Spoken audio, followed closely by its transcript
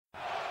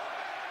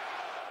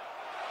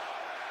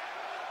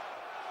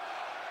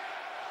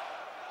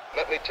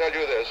Let me tell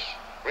you this.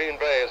 Green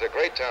Bay is a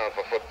great town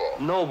for football.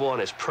 No one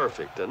is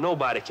perfect.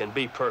 Nobody can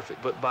be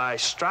perfect. But by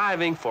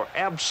striving for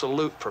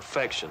absolute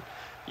perfection,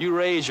 you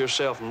raise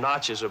yourself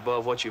notches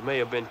above what you may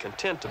have been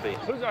content to be.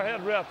 Who's our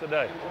head ref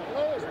today?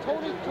 Today is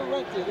Tony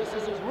Correnti. This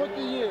is his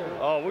rookie year.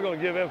 Oh, we're going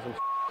to give him some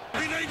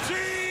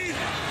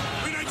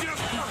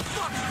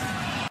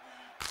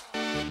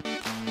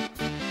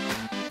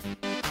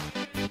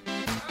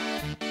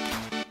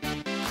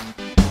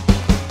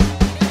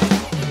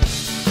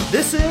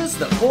This is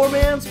the Poor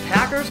Man's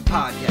Packers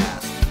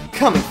Podcast,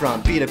 coming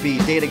from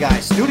B2B Data Guy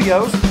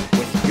Studios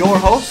with your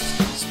hosts,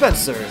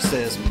 Spencer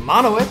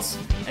Sismonowitz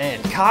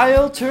and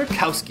Kyle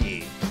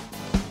Turkowski.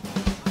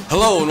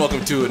 Hello and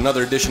welcome to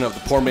another edition of the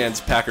Poor Man's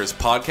Packers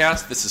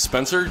Podcast. This is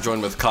Spencer,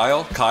 joined with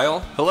Kyle.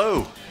 Kyle.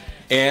 Hello.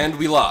 And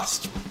we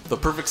lost. The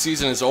perfect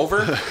season is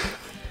over.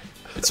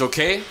 It's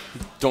okay.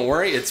 Don't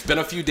worry. It's been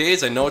a few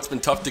days. I know it's been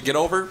tough to get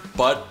over,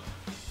 but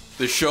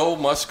the show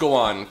must go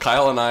on.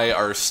 Kyle and I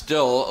are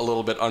still a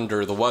little bit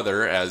under the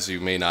weather, as you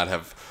may not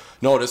have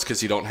noticed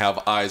because you don't have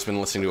eyes when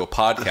listening to a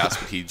podcast,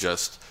 but he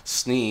just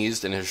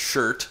sneezed in his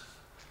shirt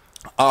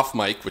off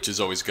mic, which is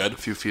always good. A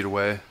few feet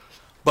away.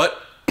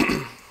 But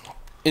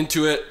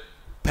into it,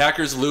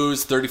 Packers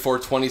lose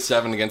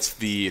 34-27 against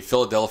the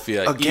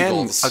Philadelphia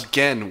Eagles.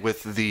 Again,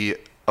 with the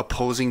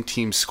opposing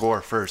team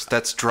score first.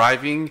 That's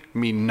driving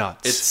me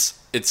nuts.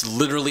 It's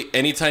literally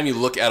anytime you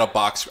look at a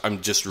box,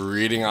 I'm just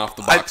reading off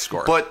the box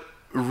score. But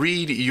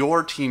read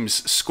your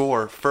team's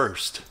score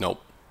first.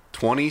 Nope.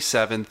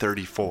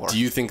 27-34. Do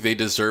you think they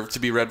deserve to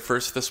be read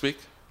first this week?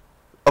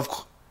 Of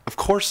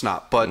course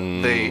not. But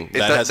it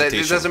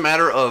doesn't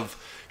matter of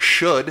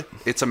should.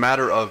 It's a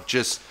matter of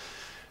just.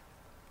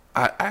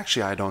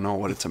 I don't know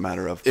what it's a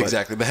matter of.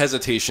 Exactly. The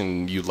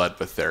hesitation you led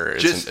with there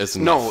isn't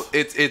enough. No,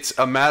 it's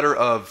a matter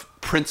of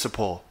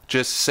principle.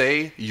 Just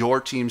say your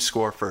team's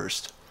score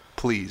first,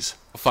 please.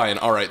 Fine.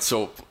 All right.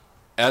 So,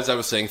 as I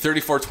was saying,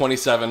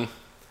 34-27,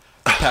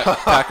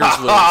 Packers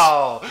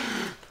lose.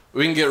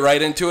 We can get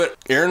right into it.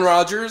 Aaron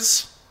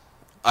Rodgers,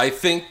 I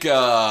think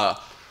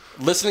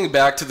listening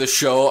back to the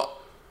show,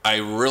 I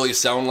really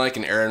sound like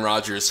an Aaron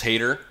Rodgers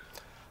hater.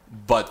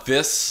 But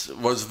this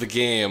was the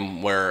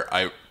game where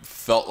I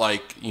felt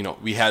like,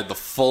 we had the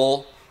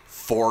full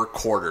 4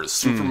 quarters.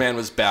 Superman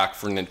was back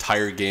for an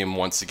entire game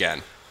once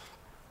again.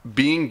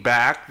 Being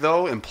back,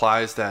 though,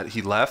 implies that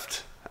he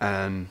left,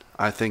 and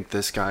I think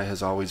this guy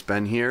has always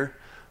been here.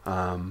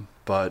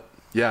 But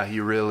yeah, he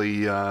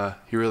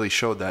really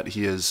showed that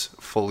he is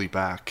fully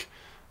back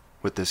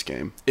with this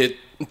game.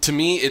 To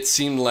me, it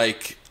seemed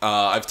like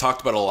I've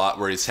talked about it a lot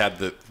where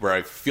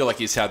I feel like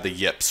he's had the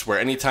yips, where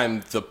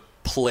anytime the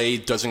play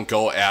doesn't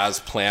go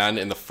as planned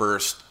in the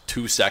first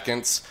 2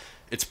 seconds,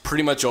 it's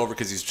pretty much over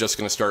because he's just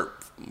going to start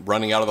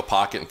running out of the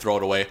pocket and throw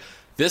it away.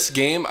 This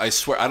game, I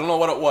swear, I don't know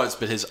what it was,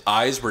 but his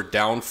eyes were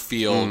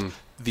downfield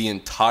the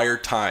entire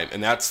time,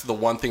 and that's the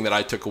one thing that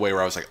I took away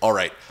where I was like, all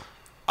right,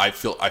 I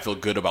feel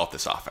good about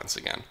this offense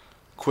again.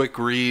 Quick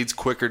reads,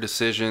 quicker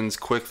decisions,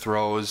 quick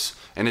throws,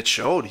 and it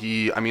showed.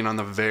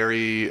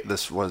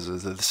 This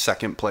was the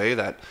second play,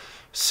 that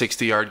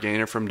 60-yard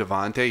gainer from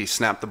Devontae. He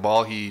snapped the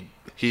ball.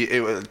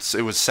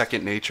 It was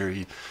second nature.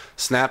 He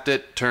snapped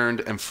it, turned,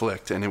 and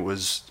flicked, and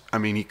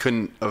he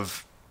couldn't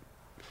have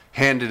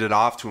handed it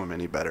off to him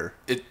any better.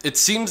 It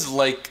seems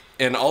like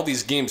in all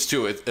these games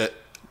too,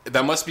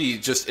 that must be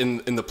just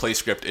in the play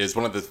script is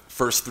one of the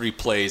first 3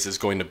 plays is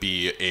going to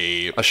be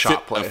a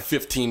shot play, a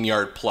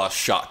 15-yard plus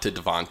shot to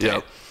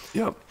Devontae.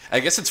 Yep. I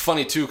guess it's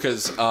funny too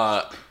because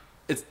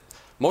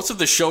most of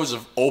the shows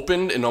have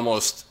opened in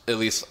almost, at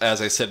least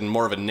as I said, in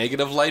more of a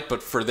negative light.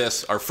 But for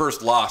this, our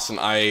first loss, and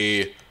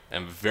I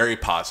am very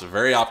positive,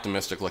 very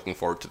optimistic, looking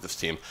forward to this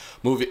team.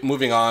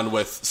 Moving on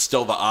with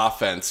still the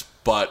offense,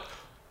 but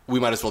we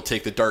might as well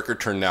take the darker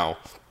turn now.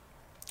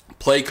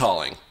 Play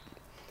calling.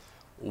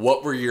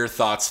 What were your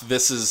thoughts?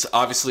 This is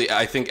obviously,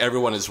 I think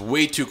everyone is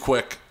way too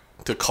quick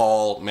to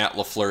call Matt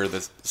LaFleur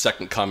the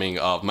second coming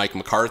of Mike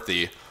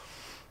McCarthy.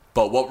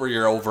 But what were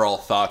your overall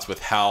thoughts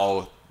with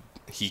how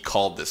he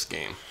called this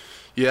game?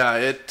 Yeah,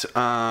 it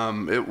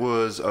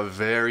was a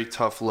very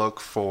tough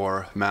look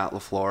for Matt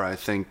LaFleur. I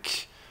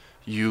think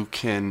you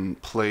can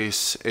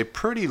place a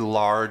pretty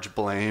large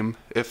blame,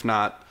 if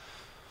not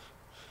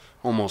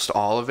almost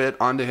all of it,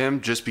 onto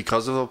him just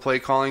because of the play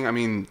calling. I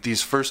mean,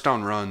 these first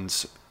down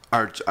runs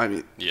are,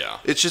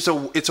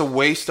 it's a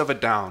waste of a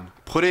down.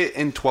 Put it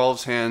in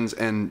 12's hands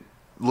and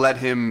let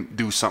him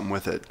do something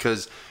with it,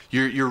 because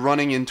you're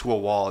running into a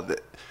wall.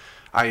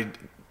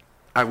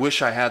 I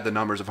wish I had the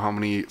numbers of how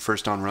many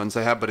first down runs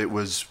they had, but it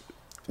was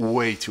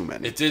way too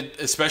many. It did,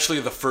 especially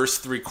the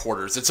first 3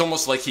 quarters. It's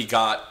almost like he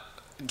got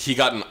an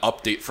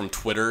update from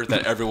Twitter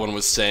that everyone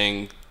was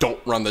saying, don't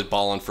run the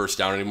ball on first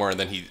down anymore. And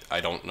then I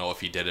don't know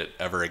if he did it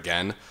ever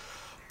again.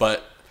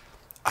 But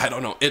I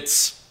don't know.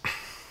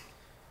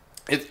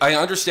 I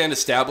understand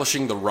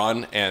establishing the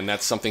run, and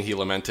that's something he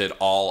lamented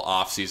all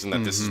offseason,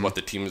 that this is what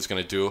the team is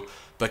going to do.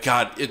 But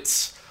God,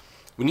 it's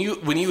when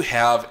you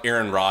have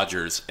Aaron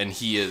Rodgers and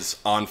he is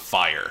on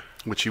fire,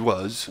 which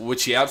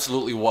he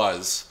absolutely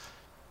was.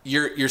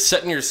 you're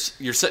setting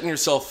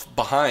yourself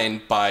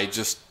behind by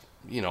just,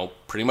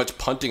 pretty much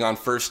punting on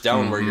first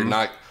down where you're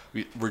not.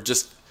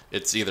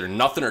 It's either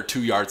nothing or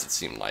 2 yards, it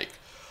seemed like.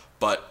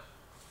 But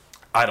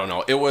I don't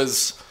know. It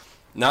was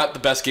not the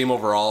best game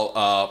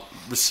overall.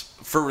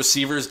 For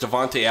receivers,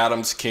 Devontae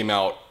Adams came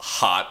out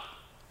hot.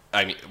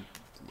 I mean,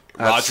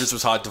 Rodgers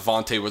was hot.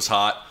 Devontae was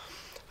hot.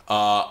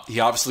 He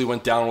obviously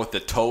went down with the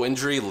toe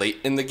injury late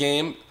in the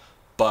game,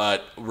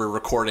 but we're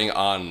recording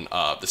on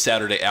the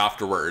Saturday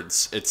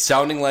afterwards. It's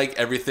sounding like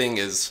everything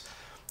is,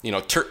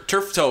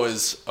 turf toe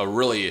is a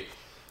really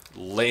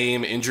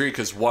lame injury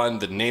because, one,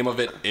 the name of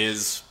it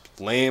is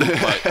lame,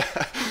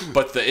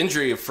 but the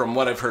injury, from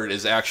what I've heard,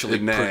 is actually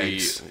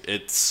pretty.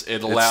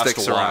 It'll last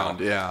a while. Around,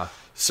 yeah.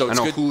 So I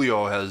know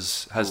Julio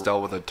has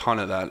dealt with a ton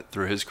of that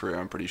through his career,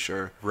 I'm pretty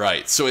sure.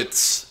 Right. So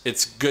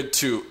it's good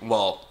to.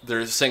 Well,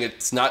 they're saying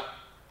it's not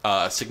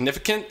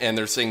significant, and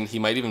they're saying he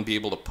might even be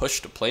able to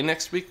push to play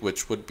next week,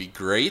 which would be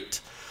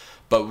great.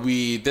 But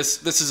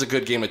this is a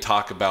good game to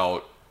talk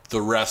about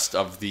the rest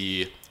of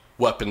the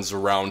weapons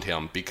around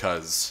him,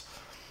 because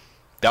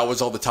that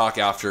was all the talk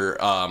after.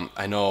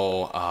 I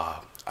know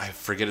I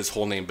forget his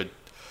whole name, but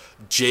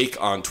Jake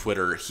on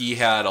Twitter, he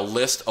had a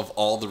list of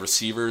all the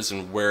receivers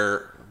and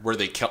where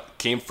they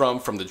came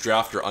from the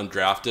draft or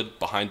undrafted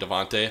behind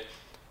Devontae.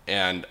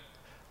 And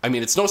I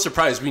mean, it's no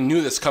surprise, we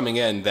knew this coming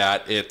in,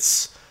 that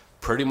it's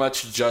pretty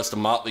much just a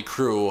motley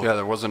crew. Yeah,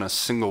 there wasn't a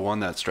single one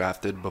that's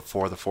drafted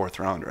before the 4th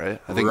round,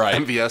 right? I think right.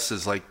 MVS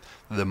is like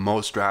the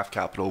most draft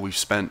capital we've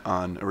spent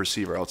on a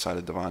receiver outside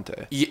of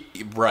Devontae. Yeah,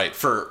 right.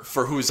 For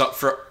who's on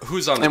the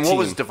team. And what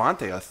was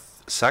Devontae, a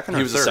second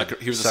or third?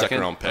 He was a second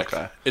round pick.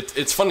 Okay.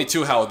 It's funny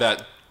too how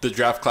the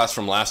draft class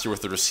from last year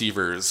with the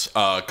receivers,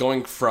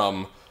 going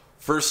from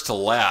first to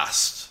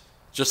last,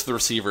 just the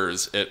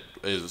receivers, it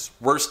is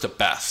worst to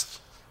best,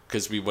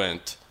 because we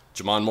went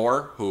Jamon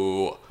Moore,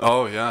 who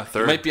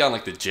third, might be on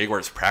like the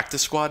Jaguars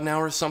practice squad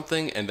now or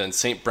something, and then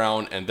St.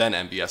 Brown, and then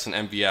MVS,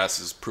 and MVS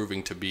is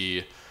proving to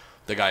be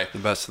the guy, the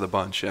best of the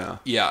bunch.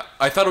 Yeah,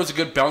 I thought it was a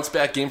good bounce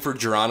back game for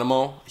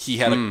Geronimo. He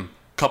had a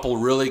couple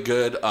really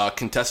good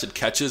contested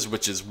catches,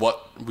 which is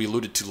what we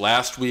alluded to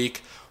last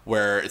week,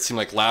 where it seemed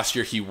like last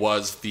year he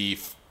was the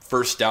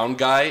first down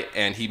guy,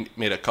 and he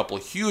made a couple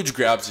huge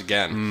grabs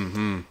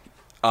again.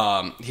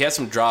 He had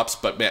some drops,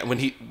 but man,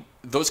 when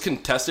those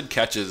contested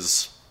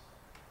catches,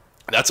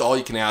 that's all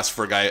you can ask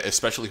for a guy,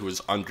 especially who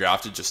was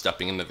undrafted, just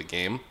stepping into the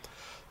game.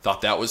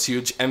 Thought that was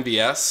huge.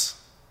 MVS,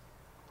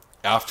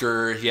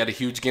 after he had a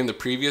huge game the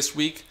previous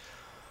week,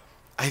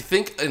 I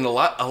think a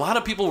lot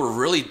of people were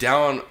really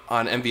down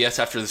on MVS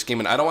after this game,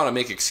 and I don't want to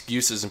make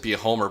excuses and be a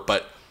homer,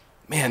 but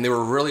man, they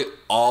were really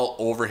all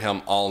over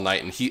him all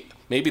night, and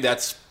maybe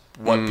that's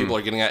what people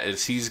are getting at,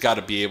 is he's got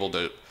to be able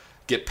to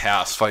get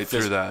past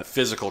through that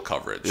physical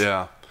coverage.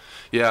 Yeah.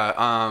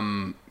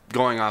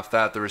 Going off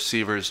that, the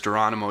receivers,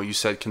 Geronimo, you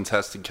said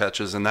contested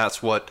catches, and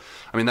that's what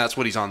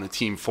he's on the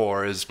team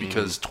for, is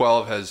because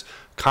 12 has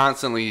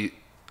constantly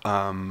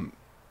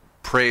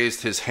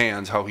praised his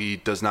hands, how he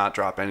does not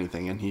drop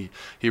anything, and he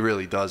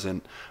really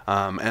doesn't.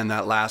 And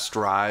that last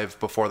drive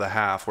before the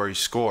half where he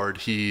scored,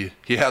 he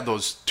had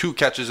those 2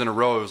 catches in a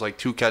row. It was like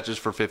 2 catches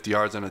for 50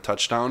 yards and a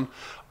touchdown.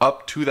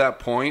 Up to that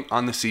point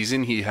on the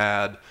season, he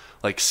had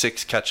like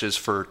 6 catches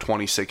for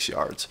 26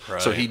 yards.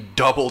 Right. So he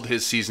doubled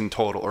his season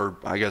total, or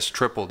I guess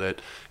tripled it,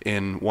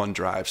 in one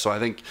drive. So I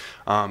think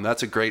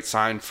that's a great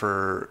sign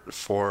for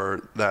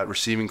that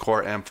receiving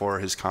core and for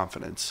his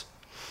confidence.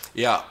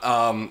 Yeah.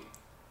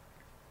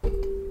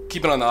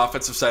 Keeping on the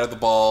offensive side of the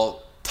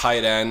ball,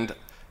 tight end,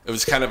 it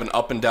was kind of an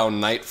up and down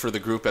night for the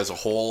group as a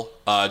whole.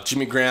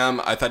 Jimmy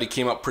Graham, I thought he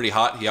came up pretty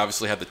hot. He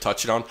obviously had the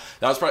touchdown.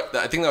 I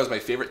think that was my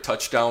favorite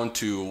touchdown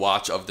to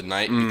watch of the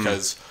night,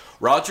 because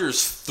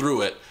Rodgers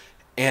threw it,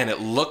 and it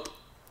looked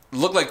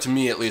like, to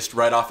me at least,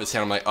 right off his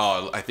hand, I'm like,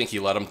 oh, I think he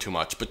let him too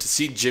much. But to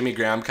see Jimmy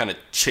Graham kind of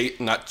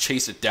not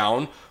chase it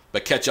down,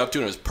 but catch up to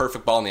it, and it was a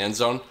perfect ball in the end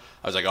zone,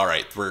 I was like, all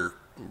right, we're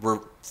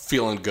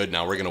feeling good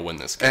now. We're going to win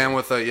this game. And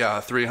with a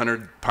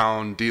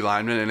 300-pound D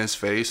lineman in his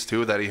face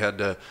too, that he had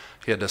to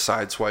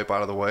sideswipe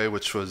out of the way,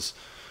 which was,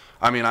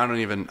 I mean, I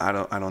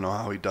don't know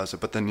how he does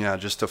it, but then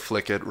just to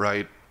flick it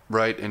right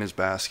in his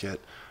basket.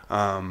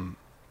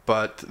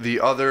 But the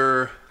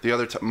other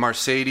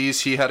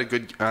Mercedes, he had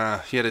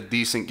a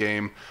decent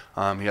game.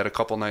 He had a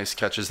couple nice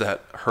catches.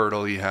 That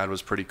hurdle he had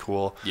was pretty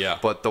cool. Yeah.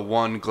 But the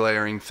one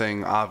glaring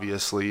thing,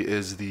 obviously,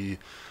 is the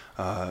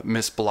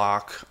missed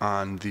block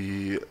on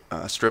the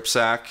strip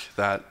sack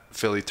that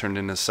Philly turned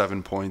into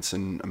 7 points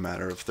in a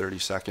matter of 30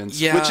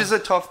 seconds. Yeah. Which is a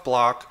tough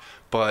block,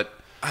 but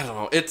I don't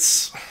know.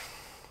 It's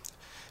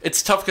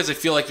tough because I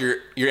feel like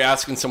you're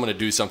asking someone to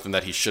do something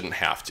that he shouldn't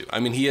have to. I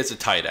mean, he is a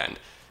tight end.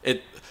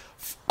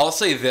 I'll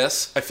say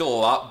this: I feel a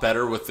lot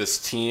better with this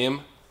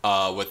team,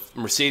 with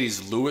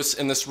Mercedes Lewis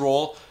in this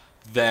role,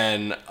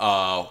 than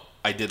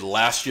I did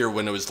last year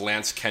when it was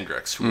Lance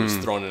Kendricks who was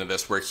thrown into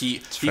this, where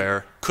he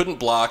couldn't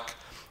block.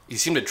 He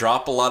seemed to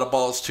drop a lot of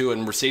balls too,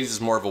 and Mercedes is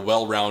more of a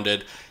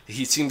well-rounded.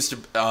 He seems to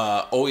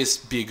always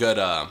be a good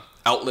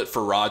outlet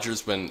for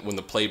Rodgers when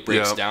the play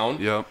breaks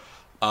down. Yep.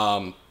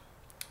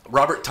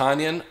 Robert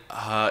Tonyan,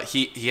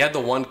 he had the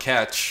one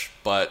catch,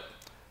 but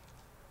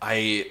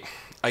I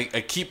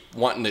keep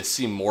wanting to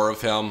see more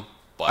of him.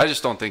 But I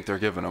just don't think they're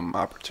giving him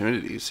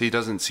opportunities. He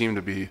doesn't seem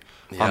to be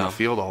on the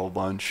field a whole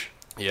bunch.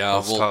 Yeah,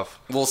 That's tough.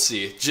 We'll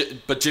see.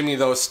 But Jimmy,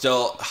 though,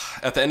 still,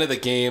 at the end of the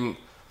game,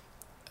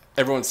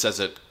 everyone says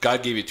it.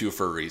 God gave you 2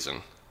 for a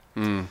reason.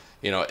 You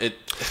know,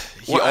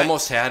 he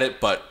almost had it,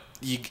 but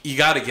you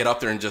got to get up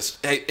there and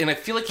just. And I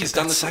feel like he's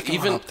done this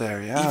even up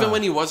there, yeah. Even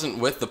when he wasn't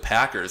with the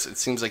Packers. It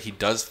seems like he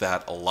does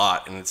that a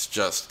lot, and it's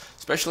just,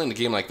 especially in a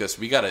game like this,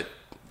 we got to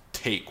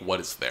take what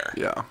is there.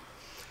 Yeah.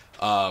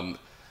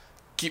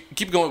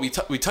 Keep going.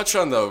 We touched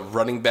on the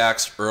running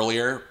backs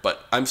earlier,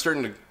 but I'm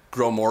starting to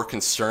grow more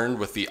concerned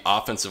with the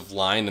offensive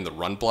line and the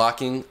run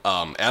blocking.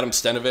 Adam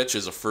Stenovich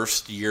is a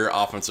first-year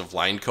offensive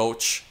line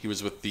coach. He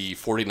was with the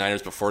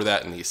 49ers before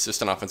that, and the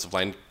assistant offensive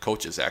line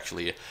coach is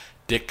actually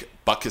Dick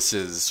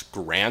Butkus's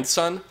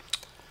grandson.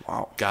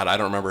 Wow. God, I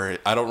don't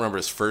remember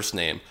his first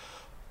name.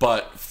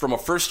 But from a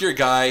first-year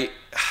guy,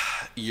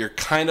 you're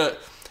kind of...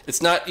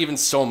 It's not even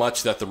so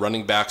much that the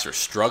running backs are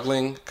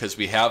struggling, because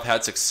we have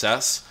had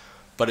success,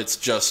 but it's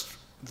just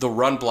the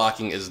run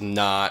blocking is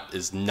not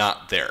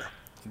there.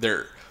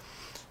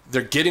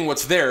 They're getting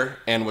what's there,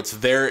 and what's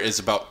there is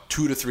about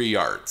 2 to 3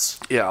 yards.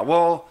 Yeah,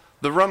 well,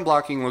 the run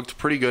blocking looked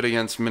pretty good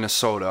against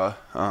Minnesota,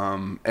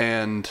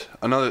 and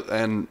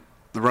the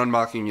run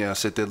blocking,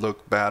 yes, it did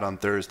look bad on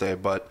Thursday,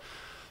 but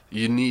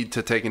you need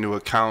to take into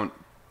account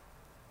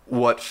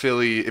what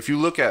Philly. If you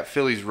look at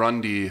Philly's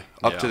run D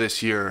up to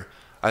this year,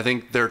 I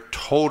think the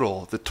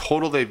total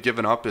they've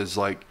given up is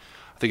like,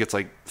 I think it's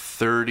like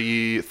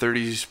 30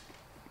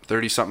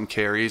 something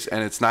carries,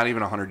 and it's not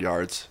even 100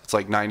 yards. It's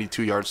like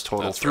 92 yards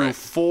total. That's through right.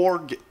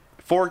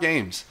 four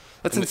games.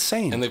 That's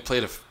insane. And they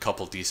played a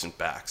couple decent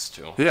backs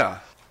too. Yeah.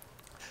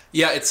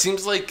 Yeah, it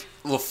seems like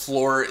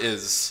LaFleur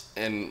is,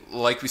 and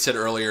like we said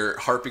earlier,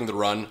 harping the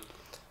run.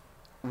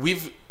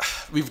 We've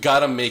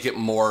got to make it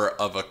more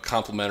of a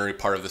complementary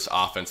part of this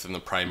offense than the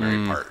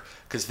primary part,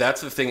 because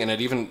that's the thing. And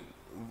it even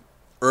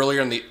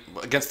earlier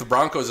against the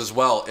Broncos as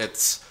well,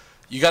 it's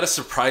you got to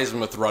surprise them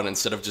with the run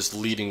instead of just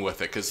leading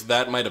with it, because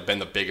that might have been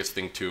the biggest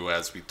thing too,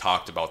 as we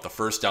talked about. The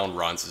first down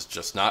runs is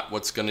just not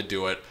what's going to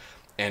do it,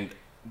 and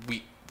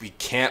we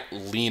can't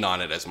lean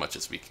on it as much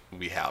as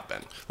we have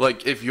been.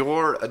 Like, if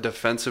you're a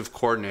defensive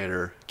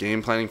coordinator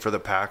game planning for the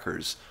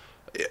Packers,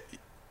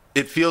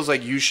 it feels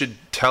like you should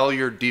tell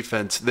your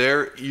defense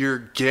you're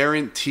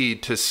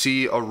guaranteed to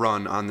see a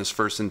run on this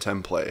 1st and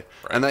 10 play.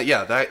 Right. And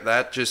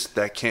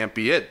that can't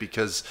be it,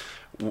 because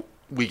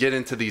we get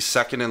into these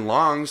 2nd and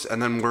longs, and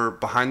then we're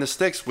behind the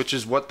sticks, which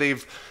is what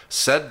they've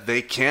said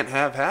they can't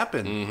have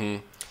happen. Mm-hmm.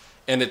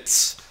 And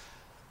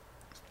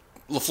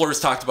LaFleur's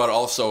talked about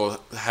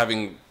also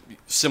having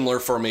similar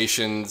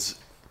formations,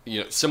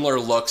 similar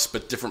looks,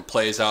 but different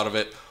plays out of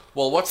it.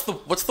 Well, what's the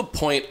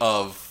point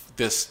of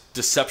this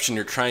deception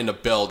you're trying to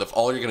build if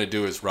all you're going to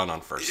do is run on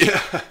first?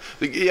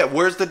 Yeah.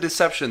 Where's the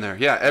deception there?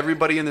 Yeah,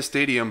 everybody in the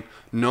stadium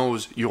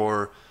knows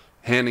you're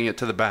handing it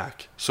to the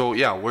back. So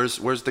yeah,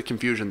 where's the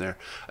confusion there?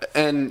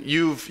 And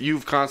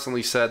you've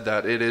constantly said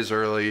that it is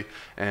early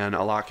and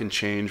a lot can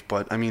change,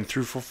 but I mean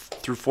through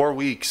 4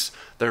 weeks,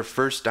 their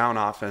first down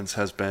offense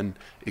has been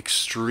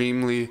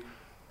extremely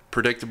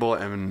predictable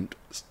and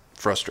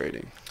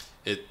frustrating.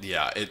 It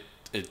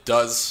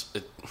does.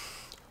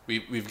 We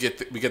get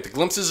the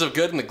glimpses of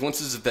good and the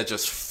glimpses that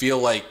just feel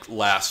like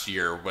last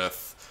year,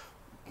 with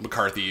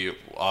McCarthy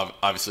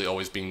obviously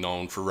always being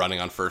known for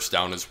running on first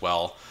down as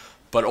well.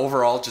 But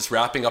overall, just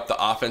wrapping up the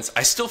offense,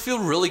 I still feel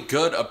really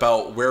good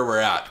about where we're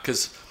at,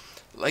 because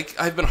like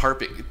I've been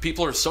harping,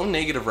 people are so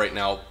negative right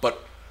now,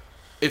 but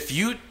if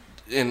you,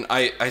 and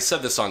I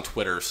said this on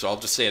Twitter, so I'll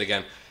just say it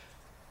again.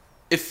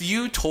 If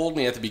you told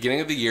me at the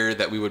beginning of the year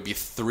that we would be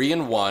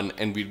 3-1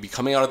 and we'd be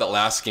coming out of that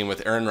last game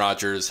with Aaron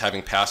Rodgers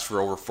having passed for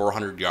over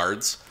 400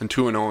 yards and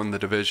 2-0 in the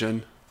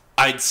division,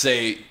 I'd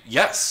say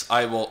yes,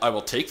 I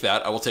will take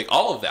that. I will take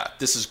all of that.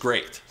 This is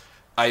great.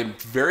 I'm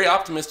very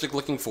optimistic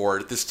looking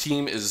forward. This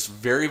team is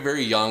very,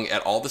 very young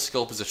at all the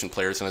skill position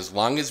players, and as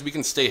long as we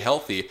can stay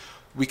healthy,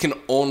 we can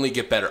only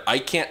get better. I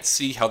can't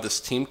see how this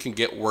team can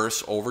get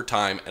worse over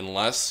time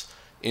unless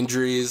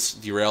injuries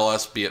derail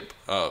us, be it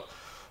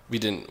we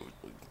didn't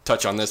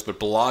touch on this, but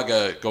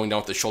Balaga going down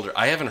with the shoulder.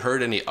 I haven't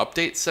heard any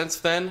updates since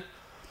then.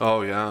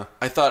 Oh, yeah.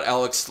 I thought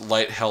Alex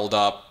Light held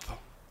up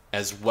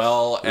as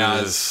well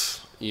as,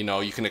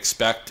 you can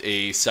expect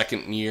a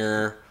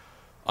second-year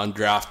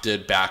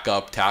undrafted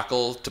backup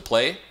tackle to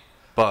play.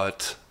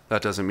 But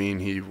that doesn't mean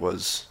he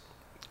was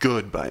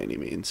good by any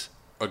means.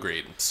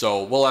 Agreed.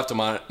 So we'll have to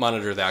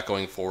monitor that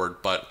going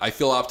forward. But I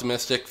feel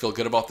optimistic, feel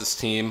good about this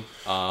team.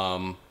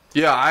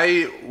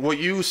 What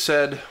you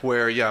said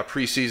where,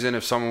 preseason,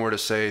 if someone were to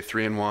say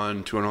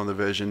 3-1, 2-0 in the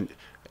division,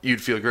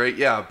 you'd feel great.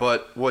 Yeah,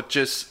 but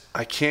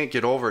I can't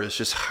get over is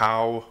just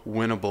how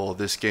winnable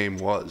this game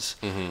was.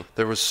 Mm-hmm.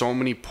 There was so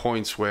many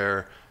points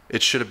where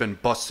it should have been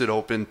busted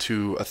open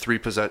to a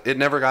 3-possession. It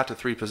never got to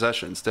 3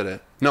 possessions, did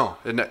it? No.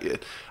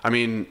 It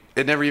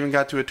never even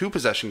got to a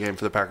 2-possession game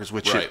for the Packers,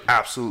 which it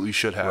absolutely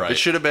should have. Right. It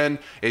should have been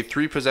a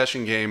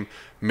 3-possession game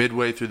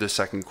midway through the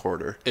second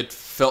quarter. It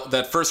felt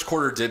that first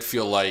quarter did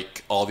feel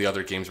like all the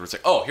other games were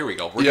saying, "Oh, here we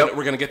go.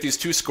 We're gonna get these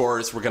 2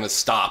 scores. We're gonna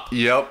stop."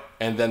 Yep.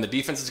 And then the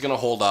defense is gonna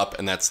hold up,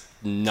 and that's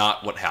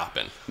not what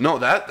happened. No,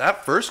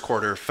 that first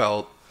quarter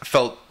felt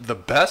the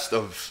best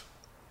of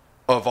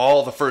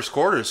all the first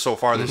quarters so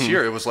far this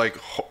year. It was like,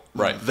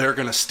 they're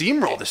going to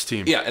steamroll this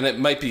team. Yeah, and it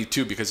might be,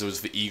 too, because it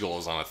was the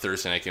Eagles on a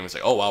Thursday night game. It's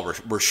like, oh, wow,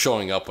 we're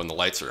showing up when the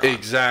lights are on.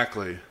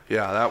 Exactly.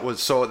 Yeah,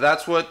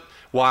 that's what,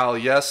 while,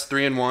 yes,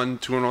 3-1,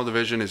 2-0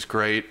 division is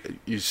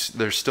great,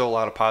 there's still a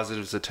lot of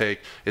positives to take.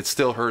 It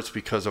still hurts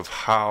because of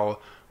how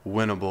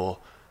winnable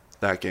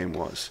that game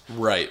was.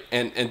 Right.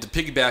 And to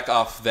piggyback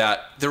off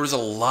that, there was a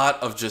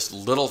lot of just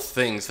little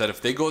things that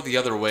if they go the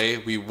other way,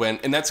 we win.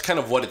 And that's kind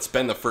of what it's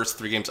been the first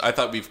 3 games. I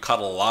thought we've cut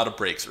a lot of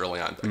breaks early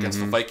on. Against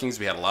the Vikings,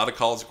 we had a lot of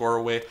calls go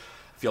our way.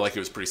 I feel like it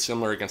was pretty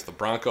similar against the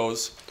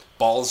Broncos.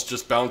 Balls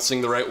just bouncing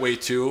the right way,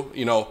 too.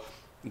 You know,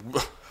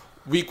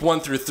 week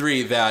 1 through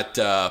 3,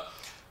 that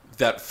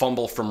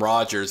fumble from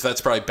Rodgers,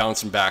 that's probably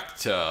bouncing back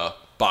to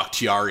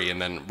Bakhtiari,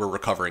 and then we're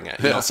recovering it.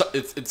 You know, so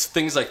it's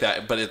things like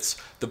that, but it's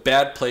the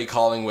bad play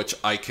calling, which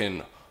I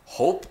can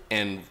hope,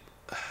 and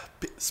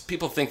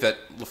people think that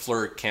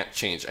LaFleur can't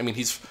change. I mean,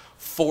 he's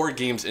 4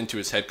 games into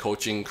his head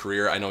coaching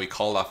career. I know he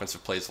called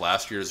offensive plays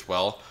last year as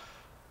well,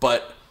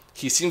 but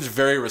he seems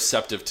very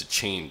receptive to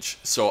change.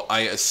 So I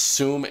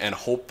assume and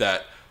hope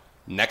that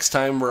next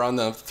time we're on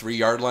the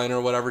 3-yard line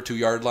or whatever,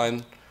 2-yard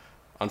line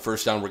on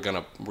first down, we're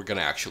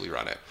gonna actually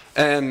run it.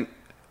 And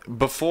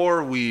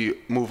before we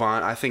move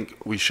on, I think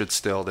we should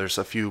still, there's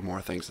a few more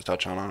things to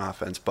touch on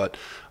offense, but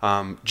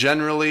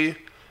generally,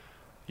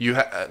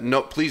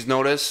 please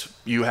notice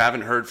you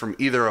haven't heard from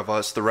either of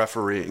us the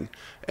refereeing.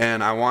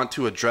 And I want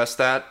to address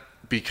that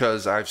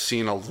because I've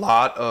seen a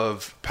lot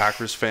of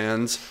Packers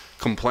fans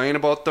complain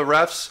about the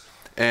refs,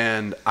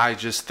 and I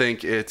just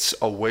think it's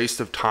a waste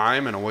of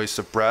time and a waste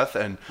of breath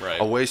and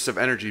a waste of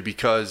energy,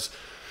 because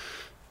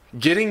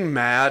getting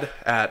mad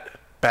at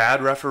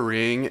bad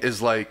refereeing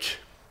is like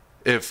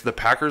if the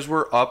Packers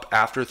were up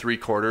after 3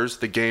 quarters,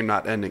 the game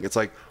not ending. It's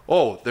like,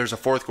 oh, there's a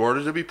 4th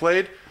quarter to be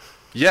played?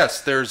 Yes,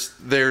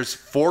 there's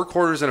 4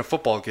 quarters in a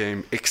football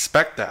game.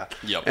 Expect that.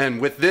 Yep. And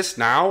with this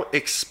now,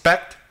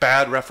 expect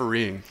bad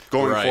refereeing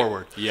going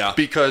forward. Yeah.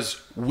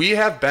 Because we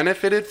have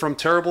benefited from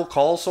terrible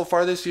calls so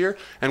far this year,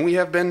 and we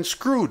have been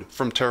screwed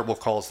from terrible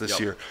calls this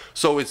year.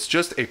 So it's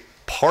just a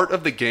part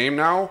of the game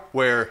now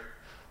where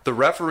the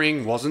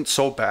refereeing wasn't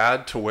so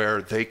bad to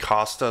where they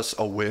cost us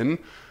a win,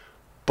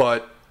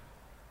 but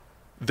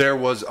there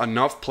was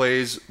enough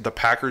plays the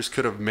Packers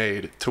could have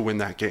made to win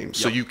that game.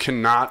 So you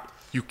cannot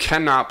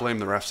blame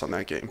the refs on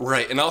that game.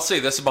 Right, and I'll say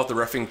this about the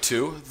reffing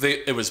too.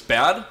 It was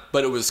bad,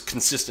 but it was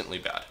consistently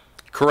bad.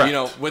 Correct. You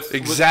know, with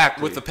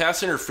the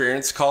pass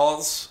interference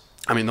calls,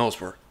 I mean,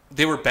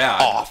 they were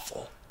bad.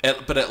 Awful.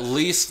 But at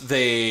least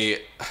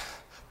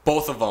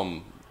both of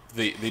them,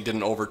 they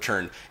didn't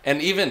overturn.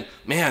 And even,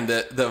 man,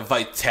 the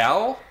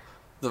Vitale,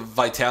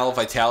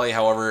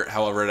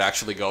 however it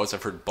actually goes,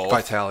 I've heard both.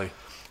 Vitale.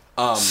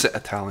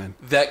 Italian.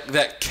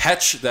 That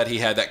catch that he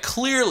had that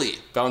clearly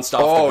bounced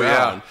off the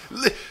ground.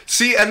 Yeah.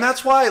 See, and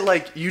that's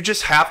why you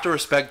just have to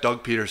respect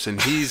Doug Peterson.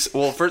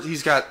 First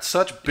he's got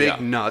such big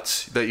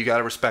nuts that you got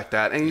to respect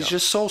that, and he's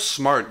just so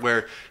smart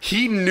where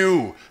he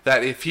knew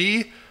that if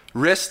he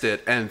risked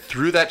it and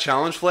threw that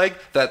challenge flag,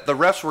 that the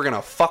refs were going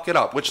to fuck it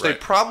up, which they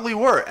probably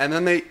were, and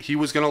then he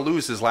was going to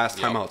lose his last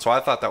time out. So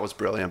I thought that was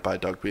brilliant by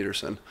Doug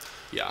Peterson.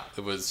 Yeah,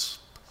 it was.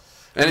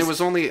 And it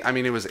was only,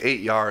 it was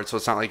 8 yards, so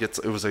it's not like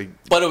it was a...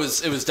 But it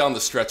was down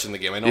the stretch in the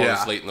game. I know it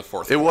was late in the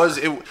 4th quarter.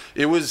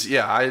 It was,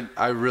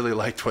 I really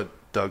liked what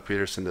Doug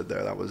Peterson did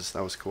there. That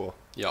was cool.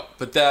 Yeah,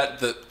 but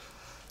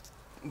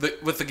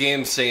with the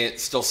game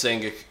still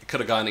saying it could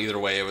have gone either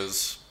way, it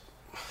was...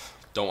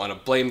 Don't want to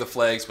blame the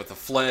flags, but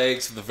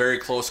the very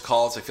close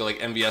calls, I feel like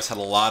MVS had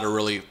a lot of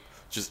really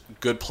just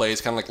good plays,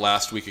 kind of like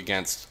last week 2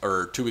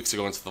 weeks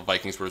ago against the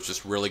Vikings, where it was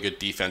just really good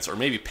defense, or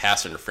maybe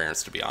pass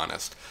interference, to be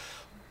honest.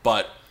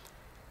 But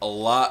a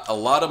lot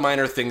of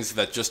minor things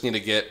that just need to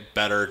get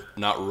better,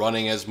 not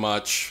running as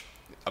much,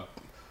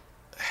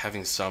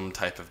 having some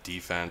type of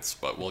defense,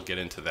 but we'll get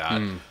into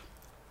that.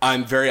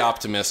 I'm very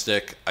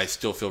optimistic. I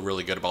still feel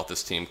really good about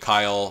this team.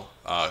 Kyle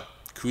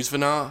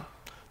Kuzvina,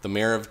 the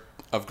mayor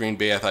of Green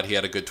Bay, I thought he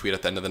had a good tweet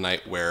at the end of the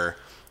night where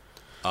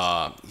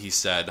he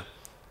said,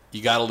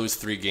 you got to lose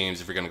 3 games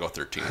if you're going to go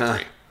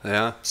 13-3.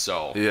 Yeah.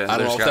 So I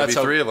don't know if that's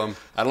 3 of them.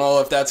 I don't know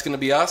if that's going to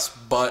be us,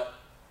 but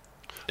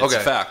it's a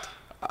fact.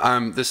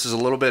 This is a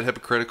little bit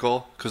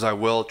hypocritical because I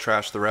will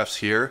trash the refs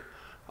here,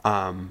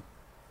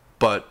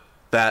 but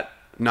that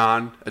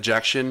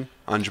non-ejection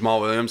on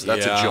Jamal Williams,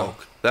 that's a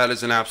joke. That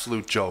is an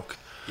absolute joke.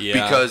 Yeah.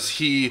 Because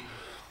he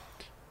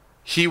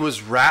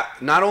was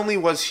not only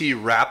was he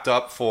wrapped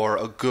up for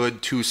a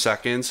good 2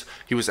 seconds,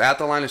 he was at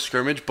the line of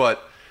scrimmage,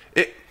 but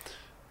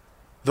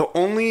the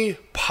only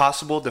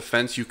possible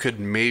defense you could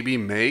maybe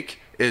make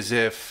is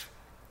if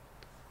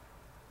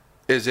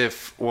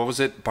what was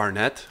it?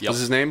 Barnett was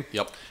his name?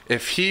 Yep.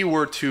 If he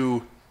were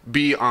to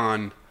be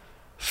on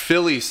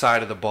Philly's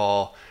side of the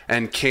ball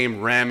and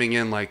came ramming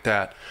in like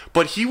that.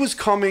 But he was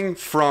coming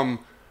from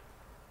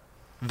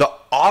the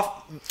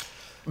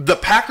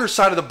Packers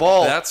side of the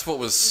ball. That's what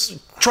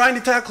was trying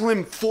to tackle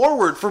him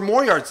forward for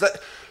more yards.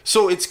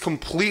 So it's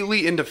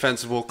completely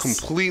indefensible,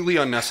 completely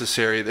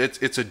unnecessary.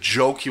 It's a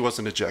joke he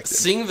wasn't ejected.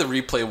 Seeing the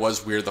replay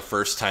was weird the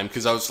first time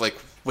because I was like,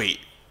 wait,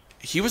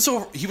 he was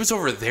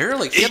over there?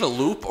 Like he had a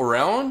loop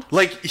around?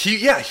 Like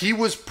he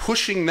was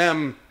pushing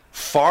them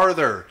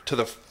farther to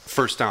the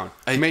first down.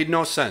 It made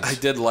no sense. I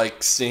did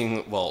like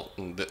seeing,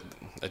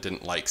 I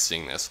didn't like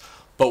seeing this,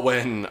 but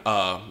when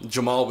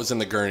Jamal was in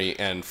the gurney,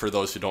 and for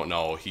those who don't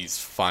know, he's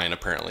fine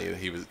apparently.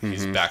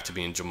 He's back to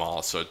being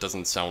Jamal, so it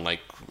doesn't sound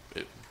like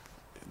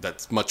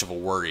that's much of a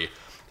worry.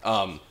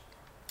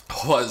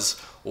 Was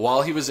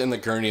while he was in the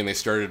gurney and they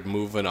started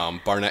moving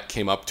Barnett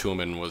came up to him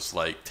and was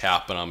like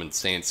tapping him and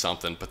saying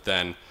something, but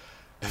then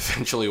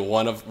eventually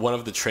one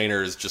of the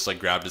trainers just like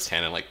grabbed his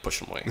hand and like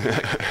pushed him away.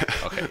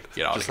 Like, okay,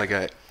 get out just of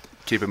here. like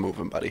keep it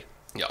moving, buddy.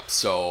 Yep.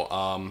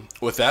 So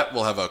with that,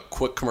 we'll have a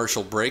quick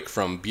commercial break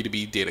from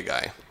B2B Data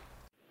Guy.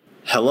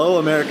 Hello,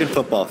 American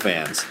football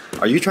fans.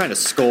 Are you trying to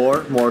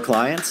score more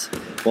clients?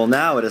 Well,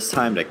 now it is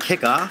time to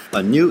kick off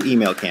a new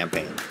email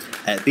campaign.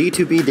 At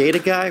B2B Data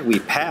Guy, we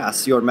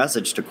pass your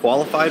message to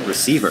qualified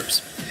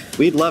receivers.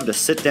 We'd love to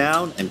sit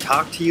down and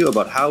talk to you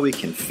about how we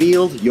can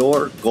field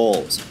your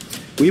goals.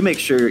 We make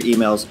sure your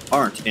emails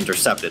aren't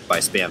intercepted by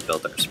spam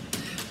filters.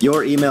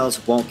 Your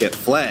emails won't get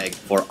flagged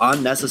for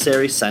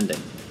unnecessary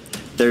sending.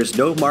 There's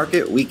no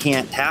market we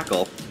can't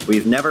tackle.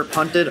 We've never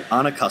punted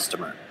on a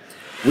customer.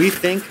 We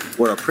think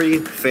we're a pretty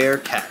fair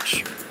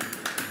catch.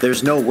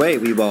 There's no way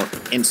we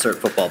won't insert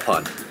football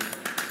pun.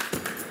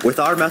 With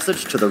our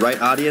message to the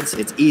right audience,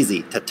 it's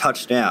easy to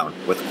touch down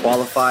with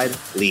qualified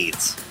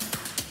leads.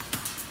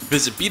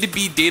 Visit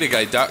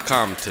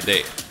b2bdataguy.com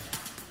today.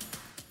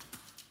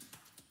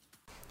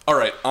 All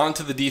right, on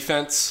to the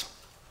defense.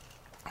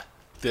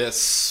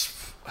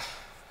 This,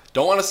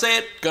 don't want to say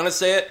it, gonna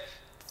say it,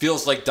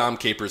 feels like Dom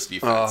Capers'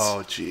 defense.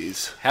 Oh,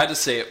 jeez. Had to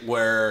say it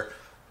where,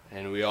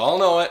 and we all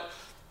know it,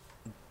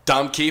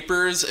 Dom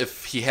Capers,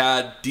 if he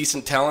had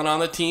decent talent on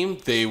the team,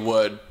 they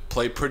would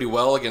play pretty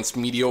well against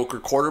mediocre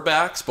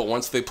quarterbacks, but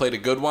once they played a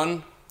good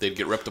one, they'd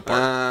get ripped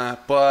apart.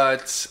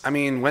 But, I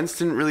mean, Wentz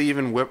didn't really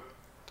even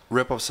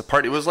rip us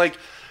apart. It was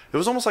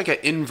almost like an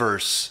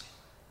inverse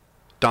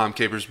Dom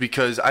Capers,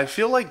 because I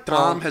feel like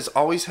Dom has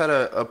always had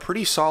a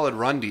pretty solid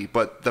run D,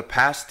 but the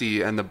pass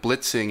D and the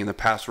blitzing and the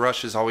pass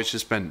rush has always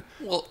just been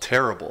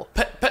terrible.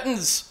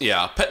 Pettin's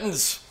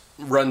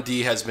run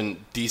D has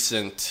been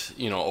decent,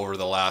 over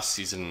the last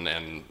season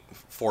and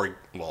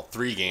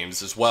 3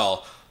 games as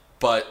well,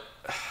 but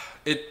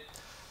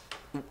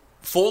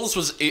Wentz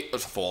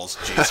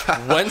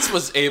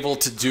was able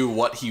to do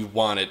what he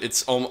wanted.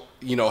 It's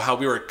how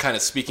we were kind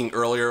of speaking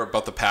earlier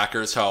about the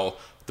Packers, how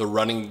the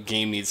running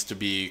game needs to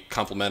be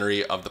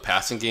complementary of the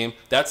passing game.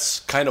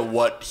 That's kind of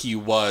what he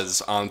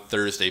was on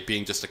Thursday,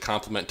 being just a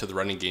complement to the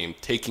running game,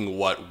 taking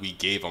what we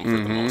gave him for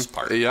the most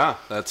part. Yeah,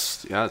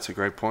 that's a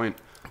great point.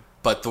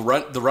 But the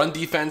run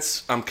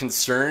defense, I'm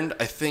concerned.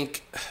 I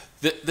think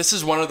this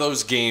is one of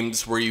those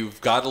games where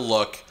you've got to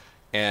look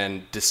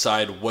and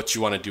decide what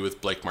you want to do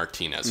with Blake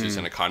Martinez, who's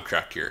in a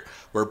contract year.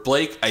 Where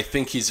Blake, I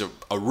think he's a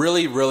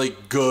really, really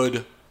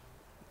good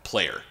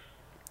player.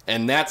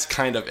 And that's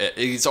kind of it.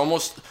 He's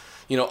almost,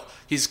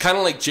 he's kind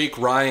of like Jake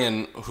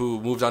Ryan, who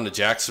moved on to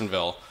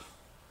Jacksonville,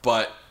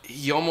 but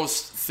you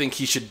almost think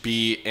he should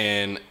be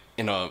in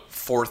a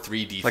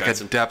 4-3 defense. Like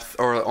a depth,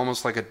 or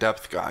almost like a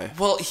depth guy.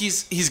 Well,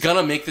 he's going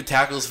to make the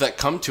tackles that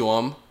come to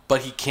him,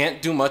 but he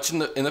can't do much in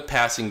the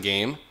passing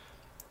game.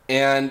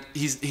 And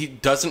he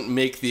doesn't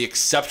make the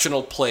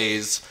exceptional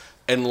plays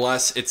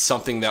unless it's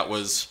something that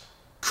was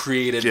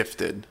created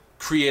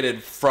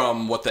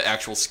from what the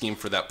actual scheme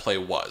for that play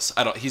was.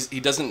 He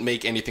doesn't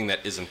make anything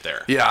that isn't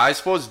there. Yeah, I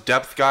suppose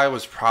depth guy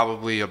was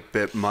probably a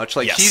bit much.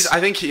 Like yes.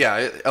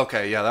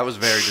 That was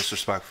very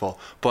disrespectful.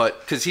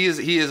 But because he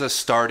is a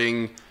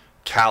starting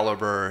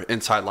caliber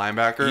inside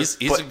linebacker.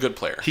 He's a good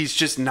player. He's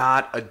just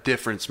not a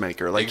difference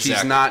maker. Like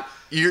exactly. He's not.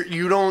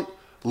 You don't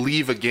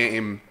leave a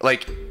game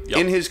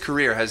in his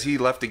career. Has he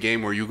left a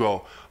game where you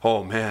go,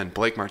 oh man,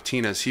 Blake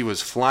Martinez, he was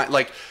flying?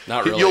 Like,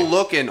 not really. You'll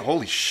look and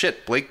holy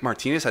shit, Blake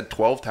Martinez had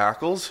 12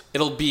 tackles.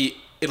 It'll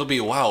be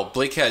wow.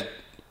 Blake had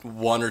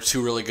 1 or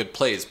 2 really good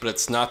plays, but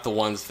it's not the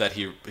ones that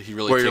he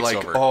really where takes you're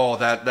like, over. Oh,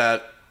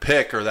 that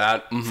pick or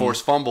that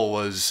forced fumble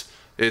was.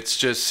 It's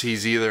just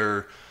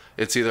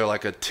it's either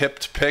like a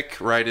tipped pick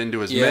right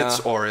into his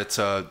mitts, or it's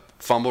a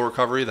fumble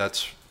recovery.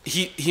 That's.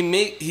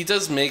 He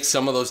does make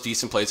some of those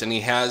decent plays, and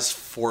he has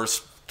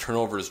forced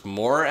turnovers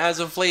more as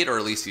of late, or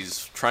at least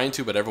he's trying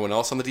to, but everyone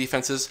else on the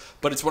defense is.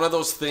 But it's one of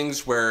those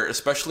things where,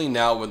 especially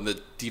now when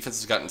the defense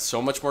has gotten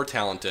so much more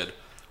talented,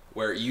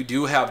 where you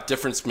do have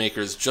difference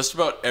makers just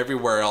about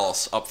everywhere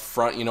else up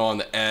front, on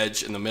the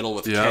edge, in the middle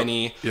with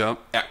Kenny,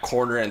 at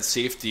corner and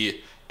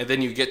safety, And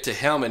then you get to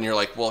him, and you're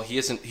like, well, he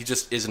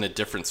just isn't a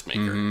difference maker.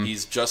 Mm-hmm.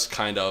 He's just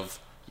kind of,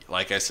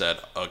 like I said,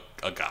 a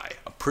guy,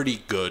 a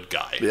pretty good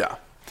guy. Yeah,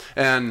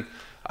 and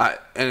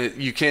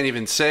you can't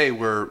even say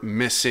we're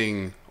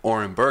missing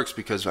Oren Burks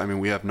because, I mean,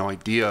 we have no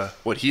idea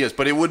what he is.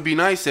 But it would be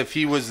nice if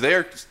he was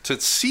there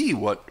to see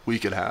what we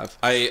could have.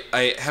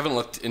 I haven't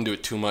looked into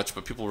it too much,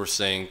 but people were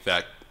saying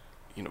that,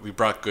 we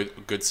brought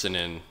Goodson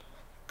in.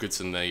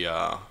 Goodson,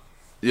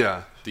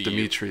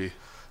 Dimitri.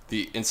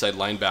 The inside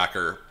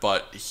linebacker,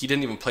 but he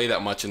didn't even play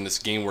that much in this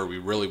game where we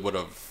really would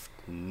have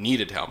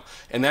needed him.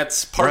 And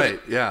that's part of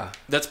it. Yeah.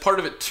 That's part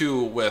of it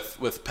too with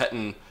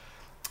Pettine,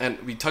 and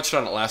we touched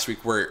on it last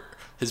week, where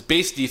his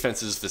base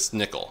defense is this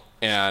nickel,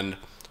 and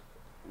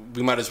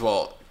we might as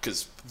well,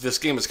 because this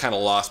game is kind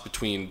of lost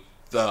between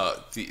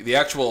the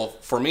actual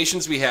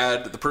formations we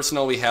had, the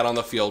personnel we had on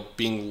the field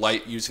being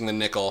light using the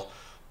nickel,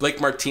 Blake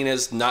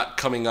Martinez not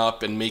coming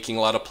up and making a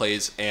lot of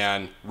plays,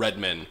 and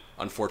Redmond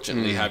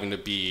unfortunately having to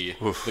be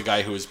the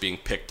guy who was being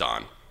picked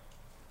on.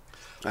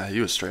 He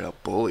was straight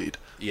up bullied.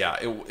 Yeah,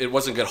 it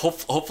wasn't good.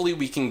 Hopefully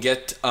we can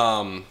get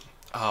why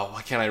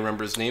can't I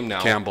remember his name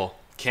now?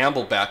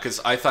 Campbell back, because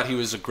I thought he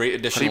was a great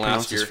addition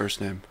last year. His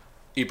first name?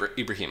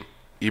 Ibrahim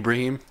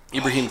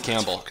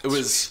Campbell. It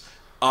was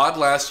odd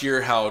last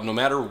year how no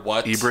matter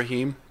what...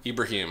 Ibrahim.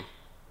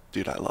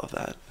 Dude, I love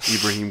that.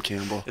 Ibrahim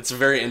Campbell. It's a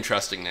very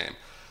interesting name.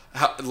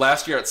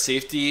 Last year at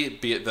safety,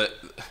 be it that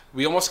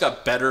we almost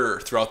got better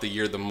throughout the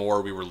year the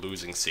more we were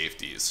losing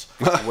safeties.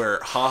 Where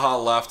Haha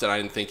left, and I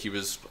didn't think he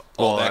was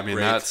all that great.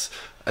 That's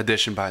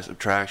addition by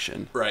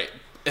subtraction. Right.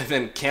 And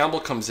then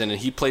Campbell comes in,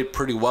 and he played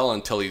pretty well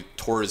until he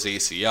tore his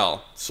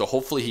ACL. So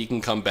hopefully he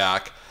can come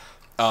back.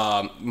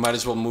 Might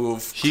as well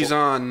move. He's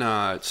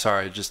on,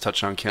 sorry, just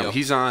touched on Campbell. Yep.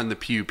 He's on the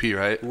PUP,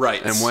 right?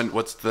 Right. And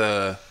what's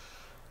the...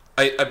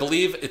 I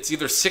believe it's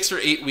either 6 or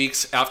 8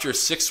 weeks. After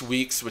 6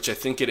 weeks, which I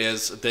think it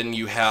is, then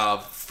you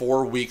have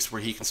 4 weeks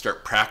where he can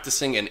start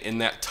practicing, and in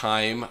that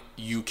time,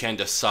 you can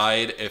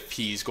decide if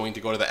he's going to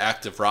go to the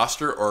active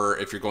roster or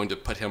if you're going to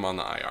put him on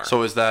the IR.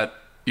 So is that,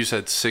 you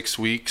said 6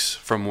 weeks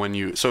from when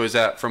you, so is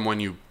that from when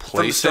you place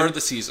from the start of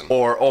the season?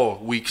 Or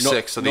week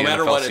 6 of the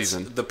NFL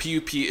season? The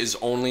PUP is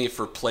only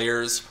for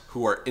players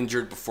who are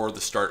injured before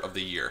the start of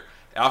the year.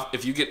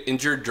 If you get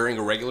injured during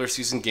a regular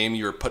season game,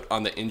 you are put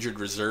on the injured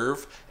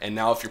reserve. And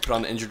now if you're put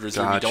on the injured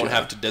reserve, you don't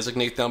have to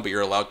designate them, but you're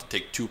allowed to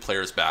take 2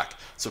 players back.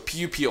 So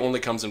PUP only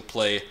comes in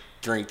play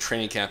during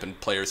training camp and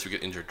players who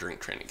get injured during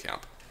training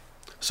camp.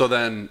 So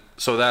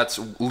that's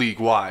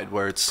league-wide,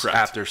 where it's correct.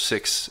 After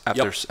 6,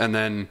 and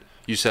then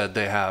you said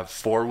they have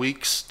 4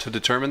 weeks to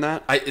determine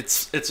that?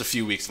 It's a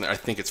few weeks in there. I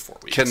think it's 4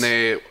 weeks. Can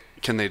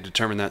they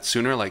determine that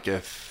sooner? Like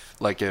if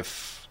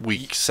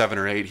week 7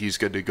 or 8 he's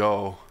good to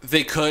go?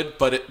 They could,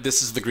 but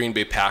this is the Green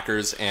Bay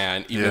Packers,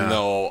 and even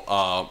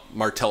though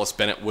Martellus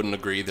Bennett wouldn't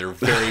agree, they're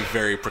very,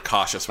 very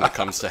precautious when it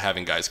comes to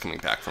having guys coming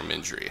back from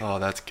injury. Oh,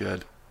 that's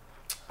good.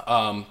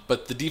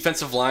 But the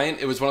defensive line,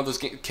 it was one of those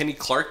games. Kenny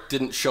Clark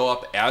didn't show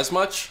up as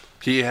much.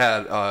 He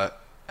had a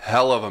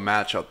hell of a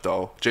matchup,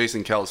 though.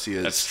 Jason Kelsey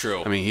is. That's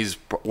true. I mean, he's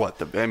got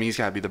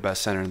to be the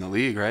best center in the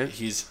league, right?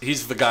 He's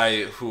the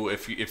guy who,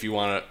 if you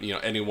want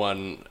to,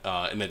 anyone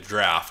in a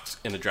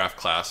draft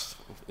class,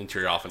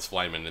 interior offensive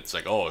lineman, it's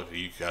like, oh,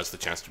 he has the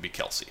chance to be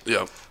Kelsey.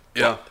 Yep.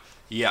 Yeah.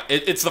 Yeah.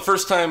 It's the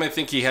first time I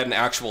think he had an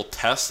actual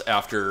test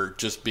after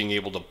just being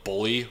able to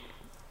bully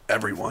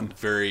everyone.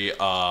 Very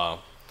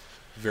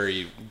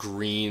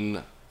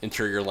green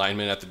interior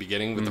lineman at the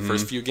beginning with the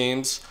first few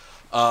games.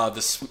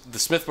 The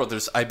Smith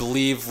brothers, I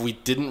believe we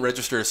didn't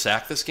register a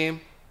sack this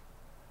game.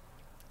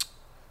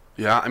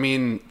 Yeah, I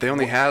mean, they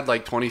only had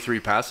like 23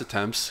 pass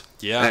attempts.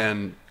 Yeah.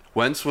 And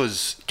Wentz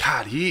was,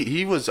 God,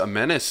 he was a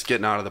menace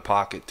getting out of the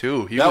pocket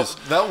too.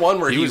 That one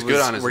where he was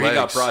good on his legs. He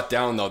got brought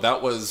down though.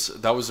 That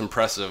was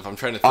impressive. I'm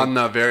trying to think.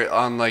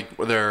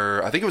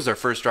 I think it was their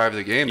first drive of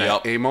the game.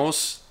 That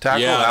Amos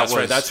tackle. Yeah, that's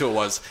right. That's who it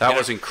was. That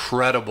was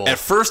incredible. At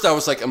first, I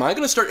was like, "Am I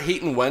going to start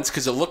hating Wentz?"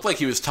 Because it looked like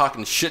he was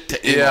talking shit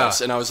to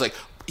Amos, and I was like,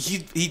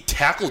 "He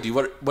tackled you.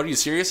 What are you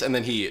serious?" And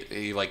then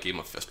he like gave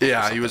him a fist bump.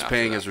 Yeah, he was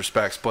paying his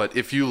respects. But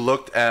if you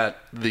looked at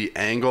the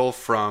angle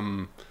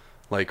from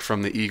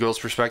the Eagles'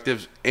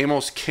 perspective,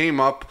 Amos came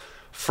up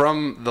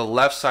from the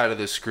left side of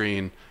the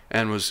screen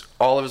and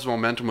all of his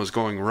momentum was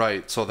going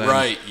right. So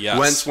then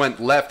Wentz went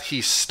left.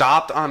 He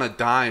stopped on a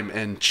dime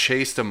and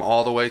chased him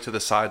all the way to the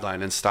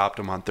sideline and stopped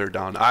him on third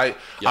down. I'm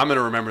going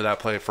to remember that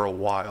play for a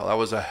while. That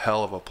was a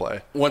hell of a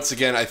play. Once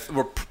again,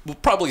 we'll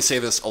probably say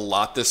this a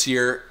lot this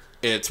year.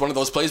 It's one of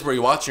those plays where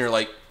you watch and you're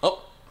like,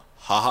 oh,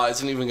 Haha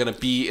isn't even going to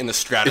be in the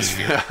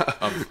stratosphere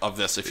of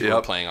this if you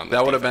were playing on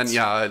that would have been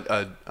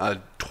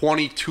a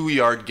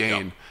 22-yard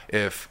gain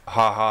if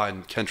Haha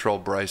and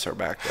Kentrell Bryce are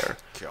back there.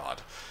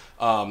 God.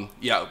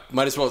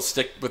 Might as well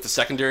stick with the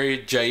secondary.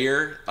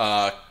 Jair,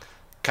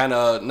 kind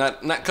of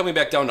not coming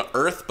back down to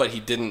earth, but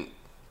he didn't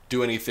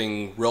do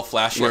anything real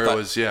flashy.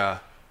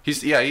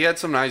 He had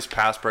some nice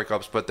pass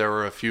breakups, but there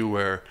were a few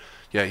where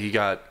he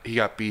got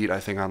beat,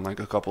 I think, on like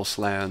a couple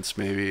slants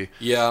maybe.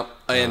 Yeah,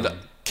 and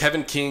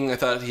Kevin King, I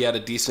thought he had a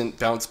decent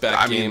bounce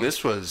back game. I mean,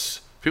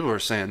 people were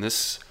saying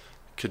this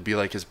could be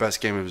like his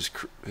best game of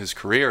his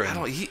career. I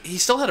don't know. He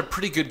still had a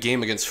pretty good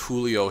game against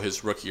Julio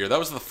his rookie year. That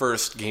was the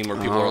first game where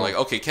people were like,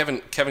 okay,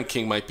 Kevin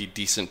King might be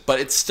decent,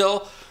 but it's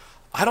still,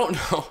 I don't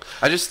know.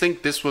 I just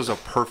think this was a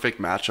perfect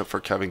matchup for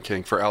Kevin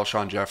King, for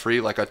Alshon Jeffrey,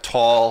 like a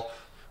tall,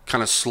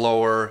 kind of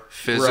slower,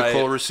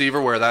 physical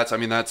receiver, where that's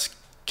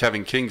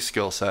Kevin King's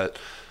skill set.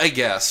 I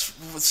guess.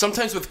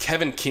 Sometimes with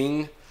Kevin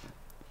King,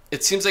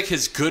 it seems like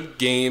his good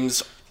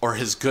games or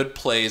his good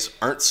plays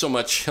aren't so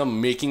much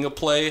him making a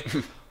play,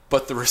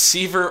 but the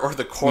receiver or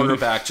the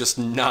quarterback just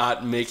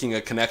not making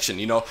a connection,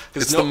 you know?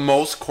 It's the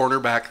most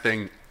quarterback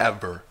thing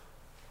ever.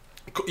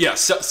 Yeah,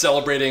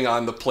 celebrating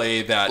on the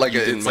play that like you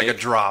didn't like a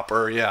drop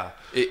or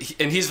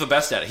and he's the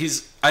best at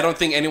it. I don't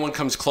think anyone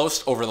comes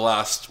close over the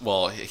last.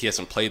 Well, he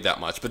hasn't played that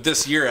much, but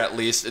this year at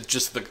least, it's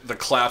just the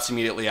collapse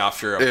immediately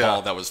after a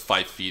ball that was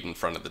 5 feet in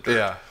front of the dirt.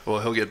 Yeah, well,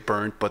 he'll get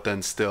burnt, but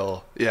then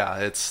still,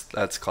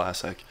 that's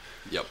classic.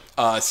 Yep.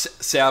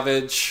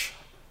 Savage,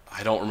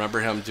 I don't remember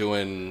him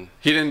doing.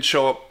 He didn't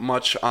show up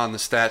much on the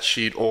stat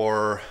sheet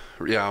or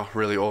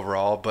really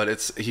overall,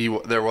 but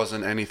there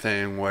wasn't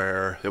anything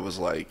where it was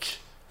like.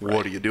 Right.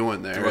 What are you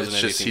doing there?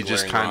 It's just he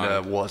just kind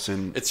of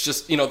wasn't. It's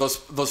just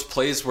those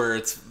plays where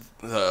it's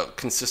the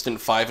consistent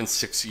 5 and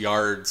 6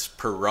 yards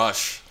per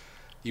rush.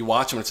 You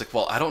watch them, and it's like,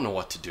 well, I don't know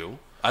what to do.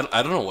 I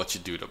don't know what you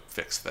do to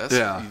fix this.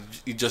 Yeah,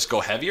 you just go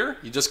heavier.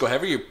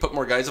 You put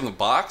more guys in the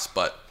box,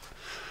 but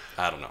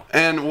I don't know.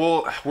 And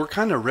we're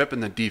kind of ripping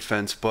the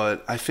defense,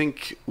 but I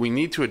think we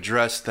need to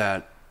address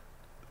that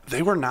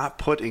they were not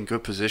put in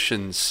good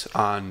positions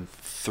on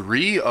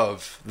 3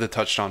 of the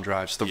touchdown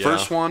drives. The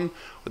first one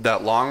with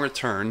that long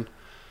return,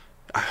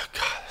 God,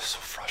 that's so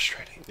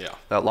frustrating. Yeah,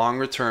 that long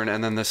return,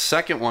 and then the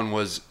second one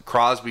was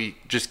Crosby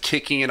just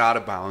kicking it out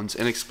of bounds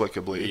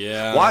inexplicably.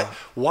 Yeah.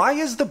 Why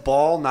is the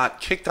ball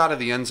not kicked out of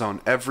the end zone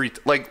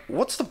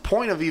what's the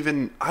point of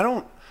even? I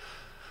don't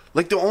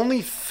like. The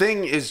only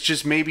thing is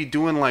just maybe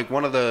doing like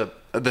one of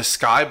the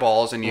sky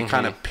balls and you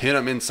kind of pin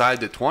them inside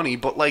the 20,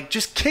 but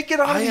just kick it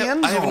out of the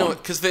end zone. I have no,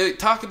 because they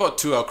talk about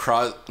too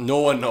how no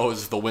one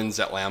knows the wins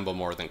at Lambeau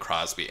more than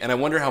Crosby, and I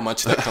wonder how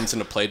much that comes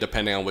into play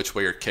depending on which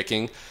way you're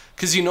kicking,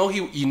 because he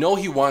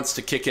wants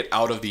to kick it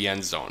out of the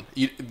end zone,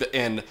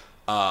 and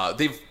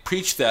they've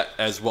preached that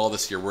as well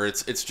this year, where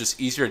it's just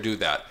easier to do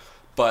that,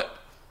 but.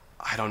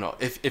 I don't know.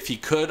 If he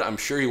could, I'm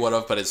sure he would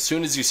have. But as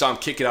soon as you saw him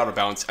kick it out of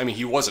bounds, I mean,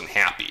 he wasn't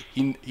happy.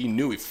 He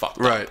knew he fucked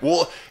up. Right.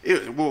 Well,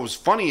 what was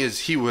funny is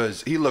he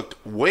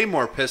looked way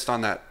more pissed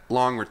on that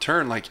long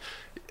return. Like,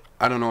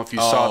 I don't know if you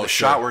saw the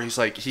shot where he's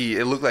like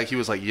it looked like he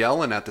was like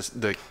yelling at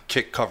the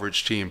kick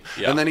coverage team,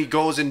 and then he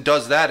goes and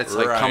does that. It's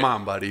like, come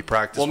on, buddy,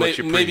 practice what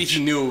you preach. Maybe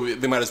he knew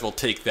they might as well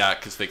take that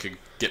because they could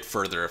get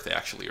further if they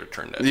actually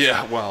returned it.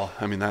 Yeah. Well,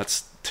 I mean,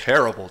 that's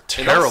terrible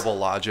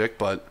logic,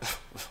 but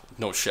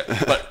no shit.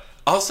 But.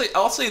 I'll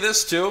say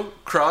this too,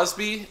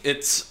 Crosby.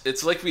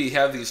 It's like we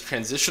have these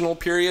transitional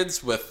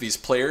periods with these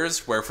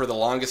players where for the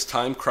longest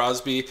time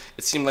Crosby,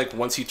 it seemed like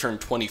once he turned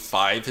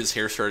 25, his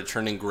hair started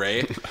turning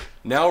gray.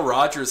 Now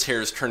Rodgers'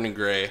 hair is turning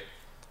gray.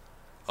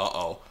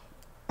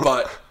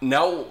 But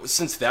now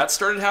since that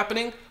started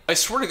happening, I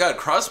swear to God,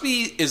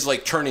 Crosby is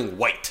like turning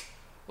white.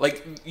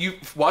 Like you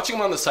watching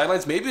him on the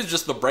sidelines, maybe it's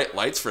just the bright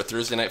lights for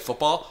Thursday Night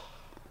Football.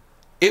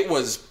 It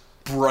was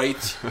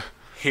bright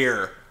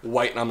hair.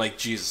 White, and I'm like,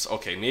 Jesus,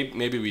 okay,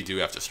 maybe we do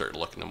have to start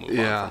looking to move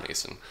on from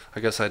Mason. I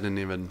guess I didn't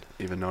even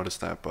notice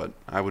that, but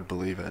I would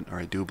believe it, or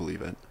I do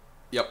believe it.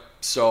 Yep.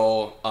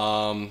 So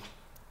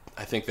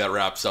I think that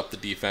wraps up the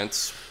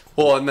defense.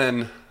 Well, and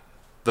then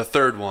the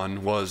third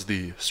one was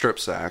the strip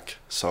sack.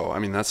 So I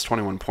mean, that's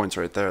 21 points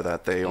right there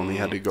that they only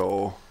had to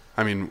go.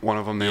 I mean, one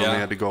of them they only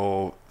had to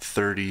go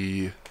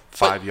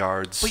 35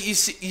 yards. But you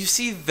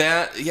see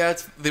that? Yeah,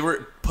 they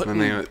were putting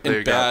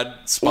in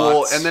bad spots.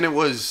 Well, and then it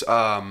was.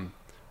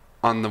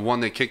 On the one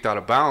they kicked out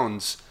of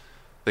bounds,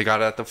 they got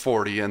it at the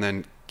 40, and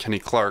then Kenny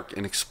Clark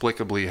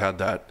inexplicably had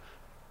that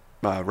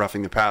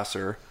roughing the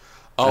passer.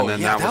 And then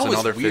that was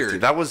another weird. 50.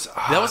 That was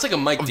like a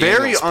Mike Daniels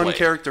very play.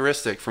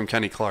 Uncharacteristic from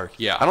Kenny Clark.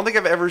 Yeah. I don't think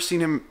I've ever seen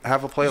him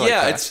have a play like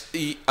that.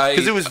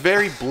 Because it was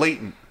very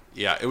blatant.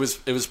 Yeah, it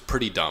was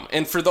pretty dumb.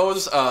 And for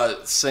those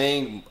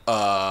saying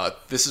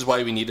this is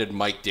why we needed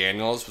Mike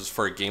Daniels was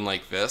for a game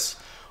like this,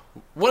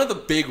 one of the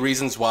big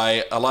reasons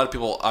why a lot of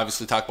people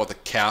obviously talk about the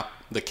cap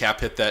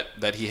hit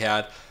that he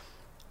had,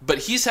 but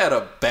he's had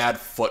a bad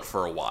foot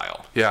for a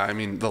while. Yeah, I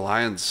mean, the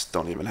Lions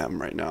don't even have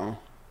him right now.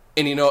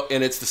 And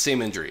and it's the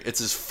same injury. It's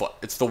his foot.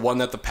 It's the one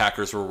that the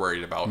Packers were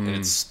worried about, and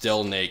it's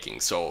still nagging.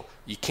 So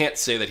you can't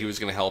say that he was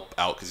going to help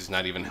out because he's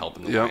not even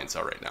helping the Lions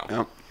out right now.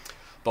 Yep.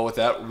 But with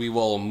that, we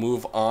will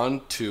move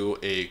on to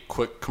a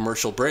quick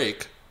commercial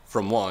break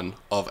from one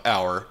of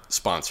our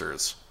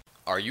sponsors.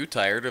 Are you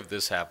tired of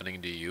this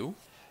happening to you?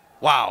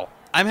 Wow,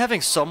 I'm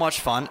having so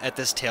much fun at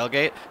this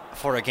tailgate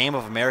for a game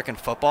of American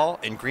football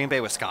in Green Bay,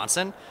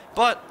 Wisconsin,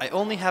 but I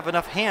only have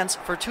enough hands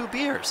for 2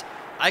 beers.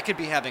 I could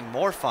be having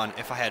more fun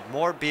if I had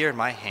more beer in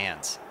my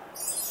hands.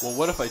 Well,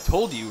 what if I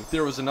told you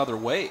there was another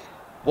way?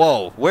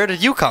 Whoa, where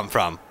did you come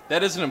from?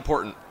 That isn't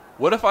important.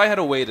 What if I had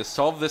a way to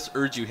solve this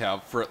urge you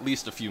have for at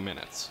least a few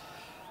minutes?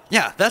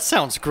 Yeah, that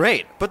sounds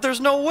great, but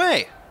there's no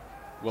way.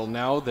 Well,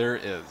 now there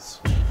is.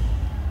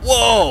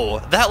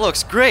 Whoa, that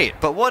looks great,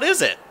 but what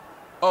is it?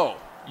 Oh,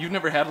 you've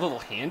never had a little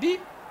handy?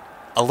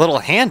 A little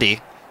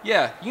handy?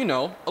 Yeah, you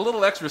know, a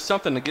little extra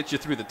something to get you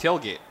through the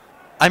tailgate.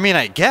 I mean,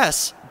 I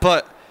guess,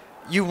 but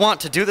you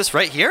want to do this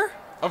right here?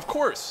 Of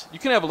course. You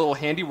can have a little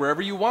handy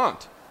wherever you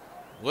want.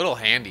 Little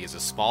Handy is a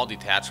small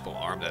detachable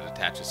arm that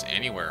attaches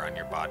anywhere on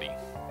your body.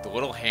 The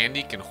Little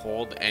Handy can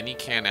hold any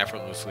can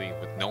effortlessly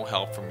with no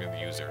help from the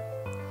user.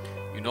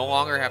 You no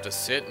longer have to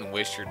sit and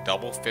wish your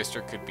double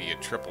fister could be a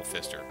triple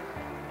fister.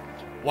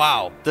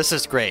 Wow, this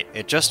is great.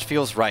 It just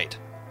feels right.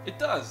 It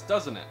does,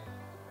 doesn't it?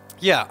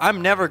 Yeah,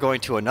 I'm never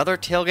going to another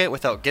tailgate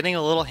without getting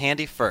a little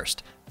handy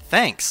first.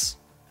 Thanks.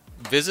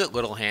 Visit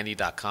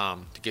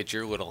littlehandy.com to get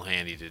your Little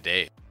Handy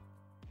today.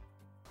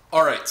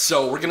 All right,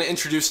 so we're going to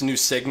introduce a new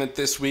segment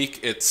this week.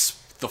 It's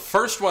the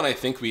first one I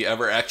think we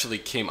ever actually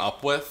came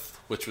up with,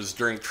 which was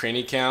during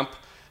training camp,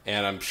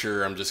 and I'm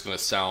sure I'm just going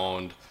to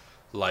sound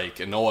like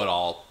a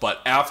know-it-all, but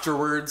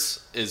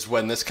afterwards is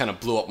when this kind of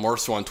blew up more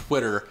so on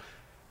Twitter.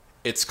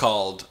 It's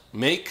called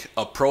Make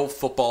a Pro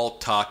Football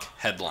Talk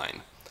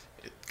Headline.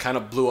 It kind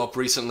of blew up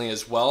recently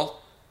as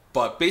well,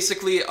 but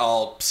basically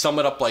I'll sum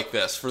it up like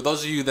this. For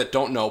those of you that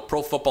don't know,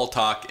 Pro Football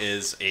Talk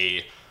is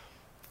a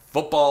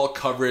football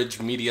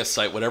coverage media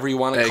site, whatever you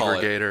want to call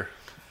it. Aggregator.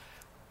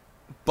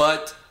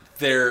 But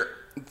they're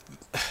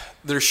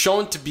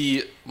shown to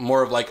be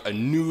more of like a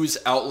news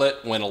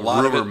outlet when a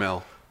lot of it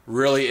mill.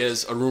 Really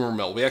is a rumor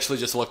mill. We actually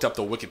just looked up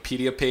the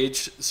Wikipedia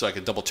page so I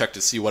could double check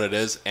to see what it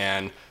is,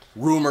 and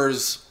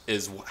rumors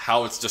is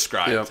how it's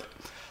described.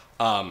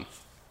 Yep.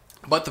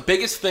 But the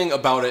biggest thing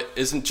about it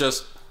isn't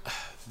just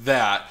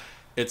that.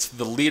 It's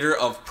the leader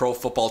of Pro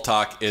Football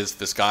Talk is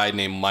this guy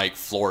named Mike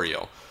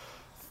Florio.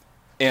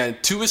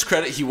 And to his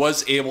credit, he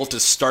was able to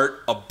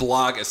start a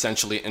blog,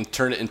 essentially, and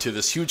turn it into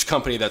this huge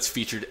company that's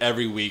featured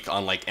every week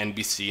on, like,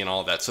 NBC and all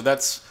of that. So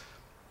that's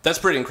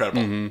pretty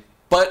incredible. Mm-hmm.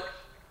 But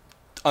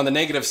on the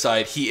negative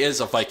side, he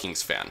is a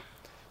Vikings fan.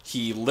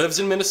 He lives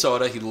in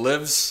Minnesota. He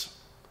lives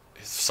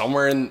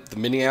somewhere in the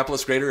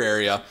Minneapolis greater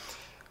area.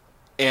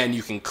 And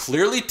you can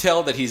clearly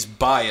tell that he's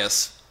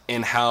biased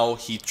in how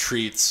he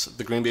treats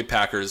the Green Bay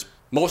Packers,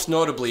 most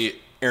notably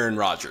Aaron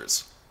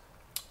Rodgers.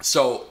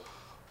 So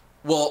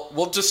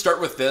we'll just start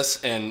with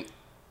this, and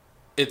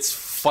it's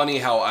funny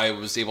how I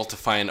was able to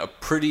find a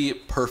pretty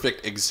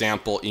perfect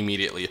example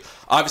immediately.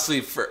 Obviously,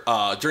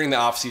 during the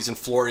offseason,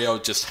 Florio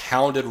just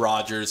hounded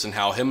Rodgers and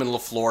how him and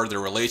LaFleur, their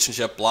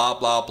relationship, blah,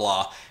 blah,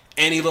 blah.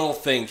 Any little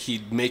thing,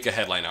 he'd make a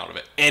headline out of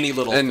it. Any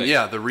little thing. And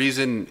yeah, the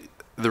reason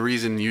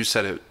you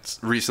said it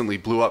recently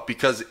blew up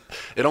because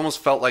it almost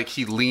felt like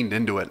he leaned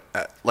into it.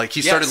 Like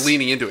he started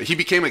leaning into it. He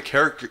became a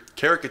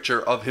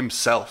caricature of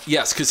himself.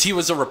 Yes, because he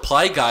was a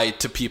reply guy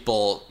to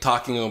people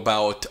talking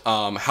about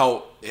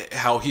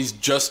how he's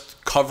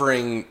just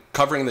covering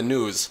the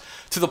news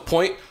to the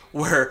point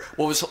where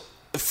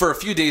for a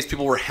few days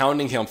people were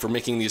hounding him for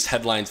making these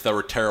headlines that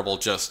were terrible,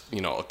 just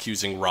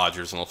accusing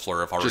Rodgers and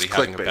LaFleur of already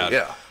having a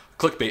bad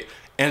clickbait.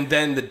 And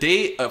then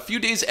a few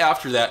days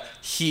after that,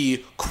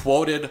 he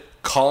quoted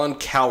Colin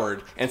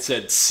Cowherd and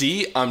said,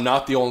 "See, I'm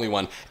not the only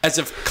one," as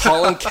if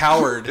Colin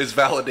Cowherd is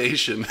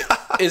validation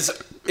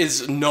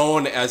is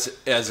known as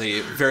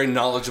a very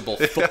knowledgeable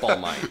football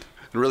mind.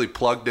 Really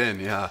plugged in,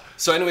 yeah.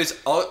 So anyways,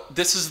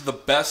 this is the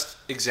best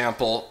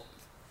example,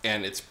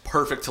 and it's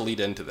perfect to lead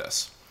into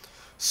this.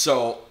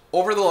 So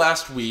over the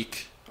last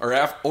week,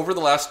 over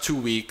the last 2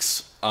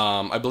 weeks,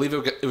 I believe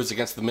it was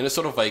against the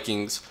Minnesota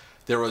Vikings,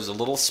 there was a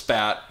little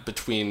spat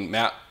between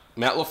Matt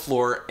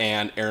LaFleur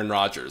and Aaron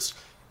Rodgers.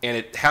 And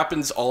it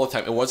happens all the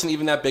time. It wasn't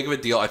even that big of a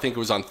deal. I think it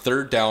was on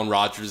third down.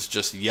 Rodgers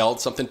just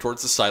yelled something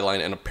towards the sideline,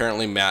 and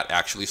apparently Matt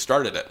actually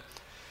started it.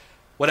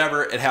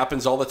 Whatever, it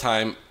happens all the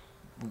time.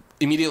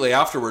 Immediately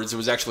afterwards, it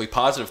was actually a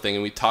positive thing,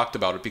 and we talked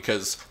about it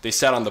because they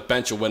sat on the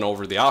bench and went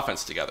over the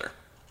offense together.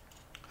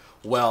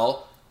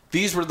 Well,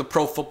 these were the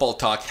Pro Football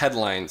Talk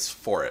headlines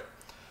for it.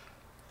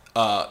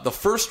 The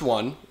first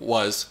one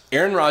was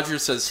Aaron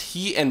Rodgers says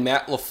he and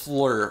Matt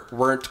LaFleur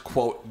weren't,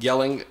 quote,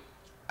 yelling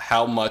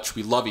how much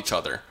we love each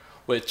other.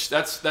 Which,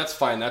 that's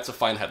fine. That's a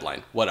fine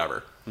headline.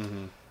 Whatever.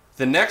 Mm-hmm.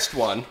 The next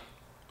one,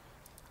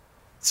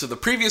 so the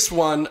previous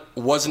one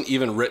wasn't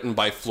even written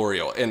by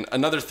Florio. And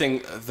another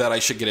thing that I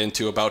should get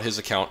into about his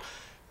account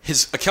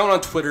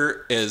on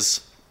Twitter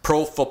is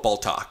Pro Football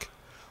Talk.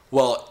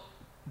 Well,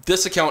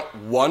 this account,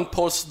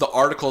 posts the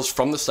articles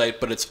from the site,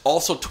 but it's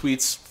also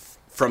tweets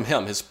from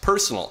him, his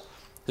personal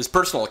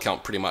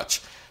account pretty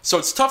much. So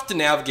it's tough to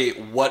navigate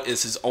what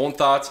is his own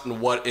thoughts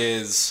and what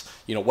is,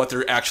 what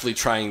they're actually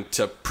trying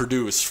to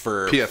produce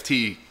for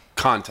PFT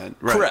content.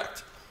 Right.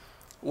 Correct.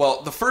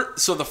 Well, the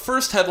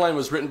first headline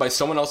was written by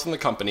someone else in the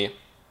company.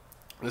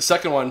 The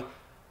second one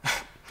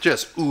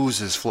just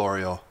oozes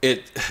Florio.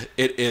 It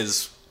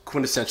is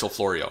quintessential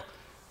Florio.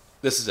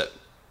 This is it.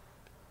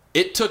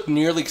 It took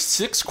nearly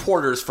 6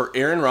 quarters for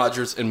Aaron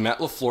Rodgers and Matt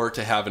LaFleur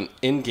to have an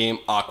in-game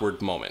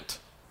awkward moment.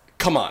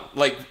 Come on,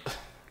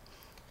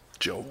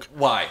 joke.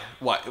 Why?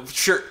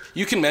 Sure,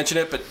 you can mention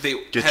it, but they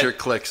get your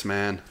clicks,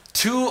 man.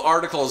 two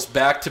articles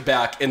back to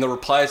back, and the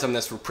replies on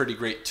this were pretty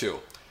great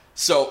too.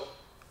 So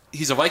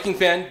he's a Viking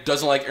fan,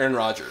 doesn't like Aaron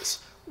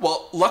Rodgers.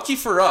 Well, lucky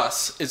for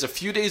us is a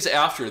few days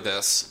after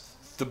this,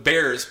 the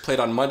Bears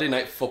played on Monday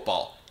Night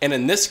Football. And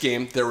in this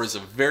game, there was a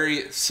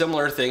very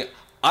similar thing.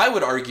 I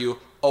would argue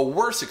a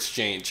worse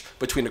exchange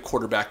between a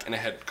quarterback and a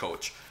head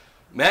coach.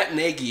 Matt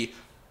Nagy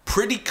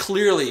pretty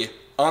clearly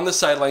on the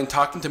sideline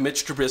talking to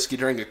Mitch Trubisky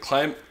during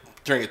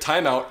a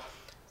timeout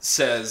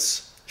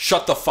says,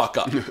 "Shut the fuck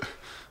up."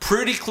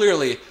 Pretty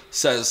clearly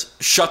says,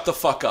 "Shut the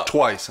fuck up."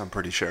 Twice, I'm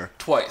pretty sure.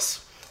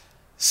 Twice.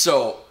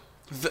 So,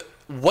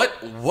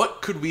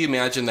 what could we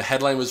imagine the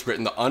headline was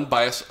written, the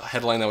unbiased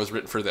headline that was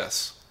written for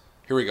this?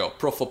 Here we go,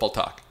 Pro Football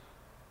Talk.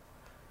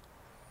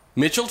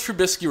 Mitchell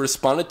Trubisky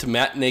responded to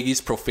Matt Nagy's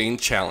profane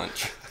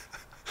challenge.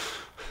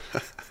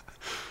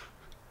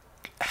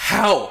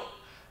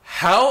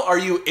 How are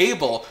you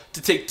able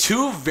to take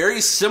two very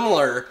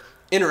similar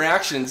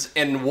interactions,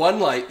 and in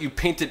one light you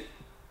paint it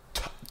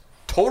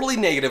totally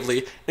negatively,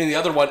 and in the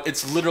other one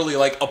it's literally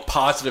like a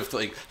positive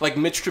thing? Like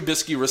Mitch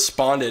Trubisky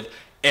responded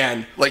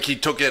and like he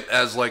took it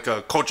as like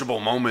a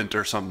coachable moment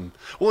or something.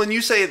 Well, and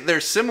you say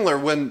they're similar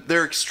when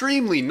they're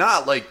extremely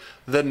not. Like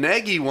the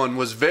Nagy one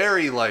was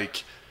very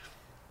like,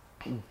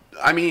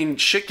 I mean,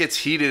 shit gets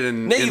heated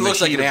and Nagy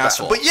looks like an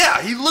asshole. But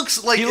yeah, he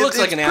looks like an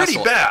pretty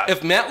asshole. Bad.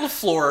 If Matt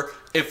LaFleur,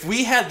 if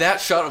we had that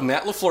shot of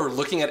Matt LaFleur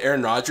looking at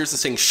Aaron Rodgers and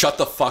saying "shut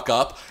the fuck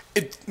up,"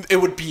 it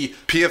would be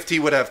PFT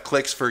would have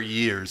clicks for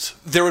years.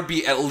 There would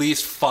be at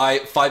least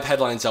five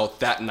headlines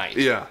out that night.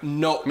 Yeah,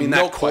 no, I mean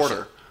no that quarter.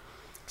 Question.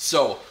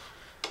 So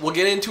we'll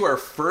get into our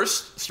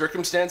first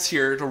circumstance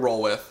here to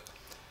roll with.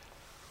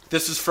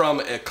 This is from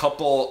a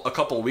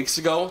couple weeks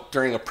ago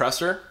during a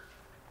presser.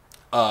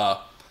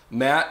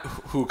 Matt,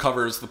 who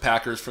covers the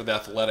Packers for The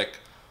Athletic,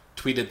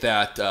 tweeted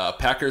that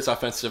Packers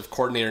offensive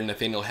coordinator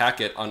Nathaniel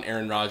Hackett on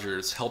Aaron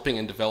Rodgers helping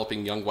and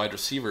developing young wide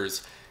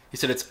receivers. He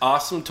said it's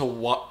awesome to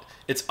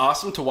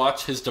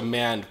watch his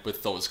demand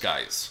with those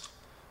guys.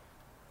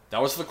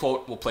 That was the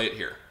quote. We'll play it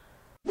here.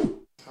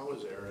 How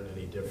is Aaron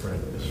any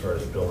different as far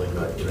as building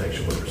that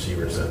connection with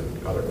receivers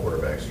than other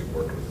quarterbacks you've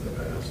worked with in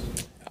the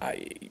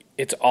past?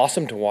 It's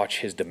awesome to watch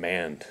his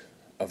demand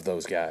of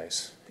those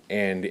guys,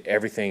 and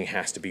everything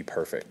has to be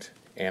perfect.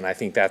 And I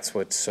think that's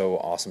what's so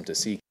awesome to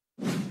see.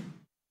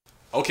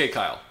 Okay,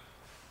 Kyle.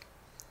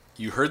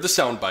 You heard the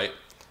soundbite.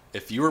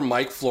 If you were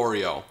Mike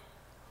Florio,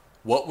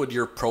 what would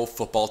your Pro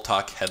Football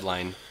Talk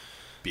headline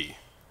be?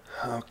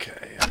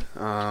 Okay.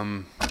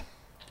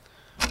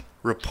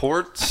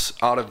 Reports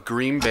out of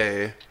Green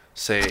Bay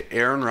say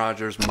Aaron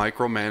Rodgers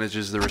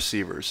micromanages the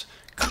receivers.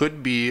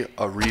 Could be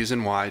a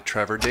reason why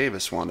Trevor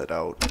Davis wanted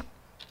out.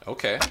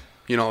 Okay.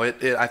 You know,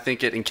 I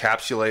think it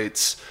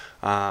encapsulates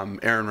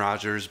Aaron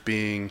Rodgers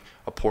being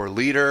a poor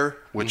leader,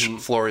 which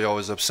Florio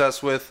is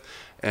obsessed with,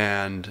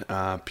 and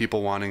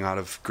people wanting out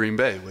of Green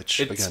Bay, which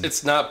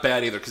it's not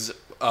bad either, because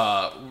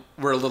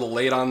we're a little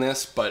late on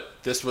this, but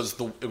it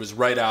was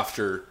right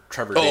after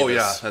Trevor Davis. Oh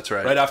yeah, that's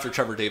right. Right after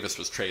Trevor Davis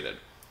was traded.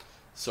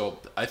 So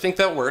I think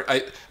that worked.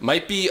 I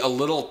might be a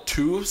little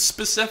too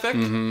specific,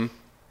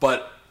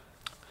 but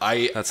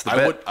I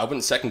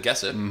wouldn't second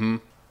guess it. Mm-hmm.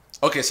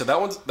 Okay, so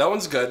that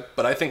one's good,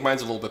 but I think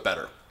mine's a little bit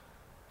better.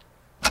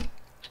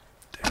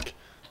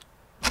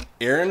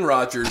 Aaron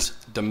Rodgers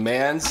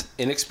demands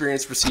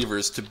inexperienced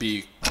receivers to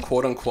be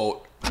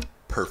quote-unquote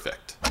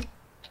perfect.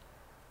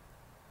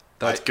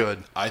 That's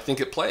good. I think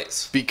it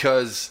plays.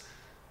 Because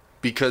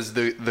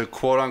the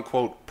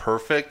quote-unquote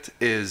perfect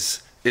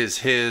is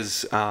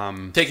his...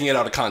 taking it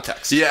out of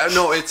context. Yeah,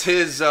 no, it's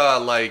his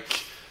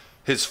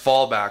his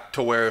fallback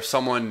to where if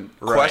someone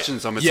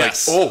questions him, it's like,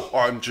 oh,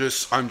 I'm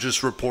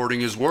just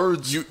reporting his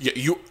words.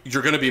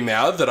 You're going to be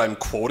mad that I'm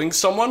quoting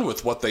someone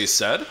with what they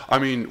said? I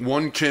mean,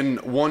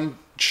 one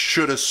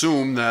should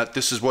assume that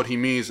this is what he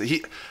means.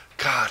 He's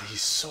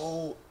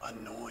so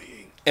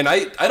annoying. And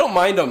I don't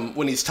mind him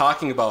when he's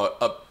talking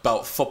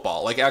about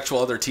football, like actual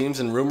other teams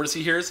and rumors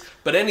he hears.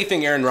 But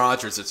anything Aaron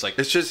Rodgers, it's like,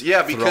 it's just throw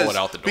it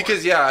out the door.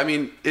 Because I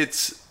mean,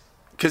 it's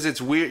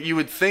weird. You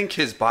would think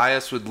his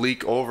bias would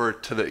leak over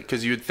to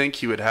because you would think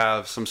he would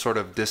have some sort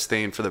of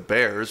disdain for the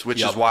Bears,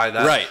 which is why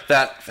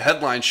that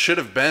headline should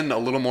have been a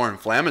little more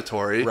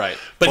inflammatory. Right,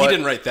 but he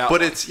didn't write that.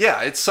 But one.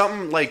 it's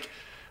something like.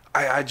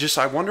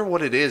 I wonder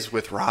what it is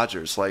with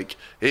Rodgers. Like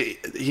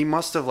he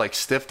must have like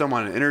stiffed him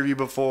on an interview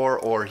before,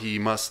 or he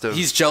must have.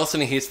 He's jealous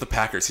and he hates the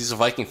Packers. He's a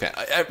Viking fan.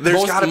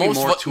 There's got to be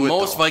more to it.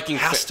 Most Viking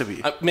has to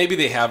be. Maybe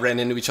they have ran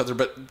into each other,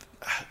 but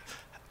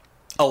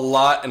a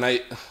lot.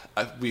 And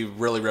we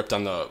really ripped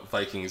on the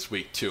Vikings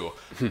week too.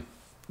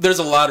 There's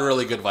a lot of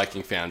really good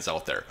Viking fans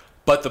out there,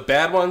 but the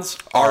bad ones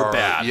are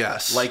bad.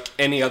 Yes, like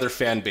any other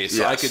fan base.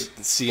 So I could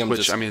see them.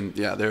 Which I mean,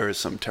 yeah, there is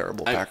some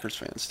terrible Packers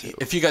fans too.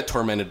 If you got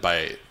tormented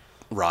by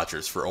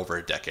Rodgers for over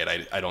a decade,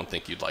 I don't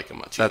think you'd like him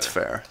much. That's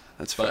either. fair.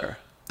 That's fair.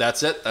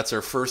 That's it. That's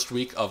our first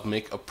week of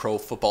Make a Pro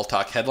Football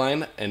Talk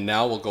headline, and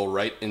now we'll go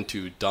right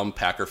into Dumb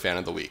Packer Fan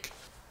of the Week.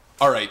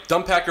 All right,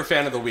 Dumb Packer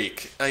Fan of the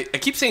Week. I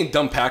keep saying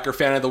Dumb Packer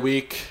Fan of the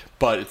Week,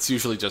 but it's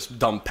usually just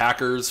Dumb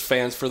Packers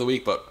fans for the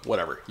week, but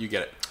whatever. You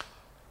get it.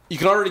 You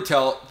can already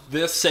tell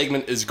this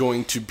segment is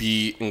going to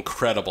be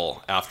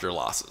incredible after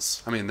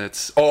losses. I mean,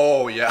 that's...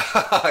 Oh, yeah.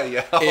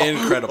 Yeah.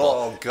 Incredible.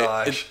 Oh,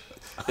 gosh.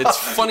 It's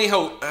funny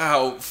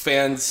how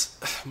fans,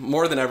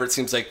 more than ever, it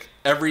seems like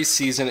every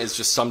season is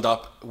just summed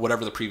up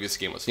whatever the previous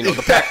game was. You know,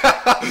 the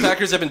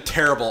Packers have been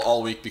terrible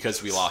all week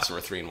because we lost and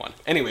we're 3-1.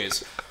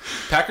 Anyways,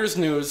 Packers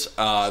news,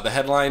 the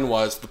headline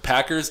was, the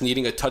Packers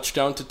needing a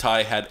touchdown to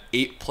tie had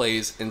 8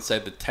 plays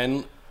inside the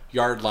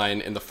 10-yard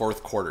line in the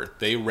fourth quarter.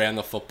 They ran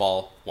the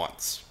football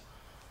once.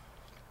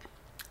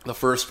 The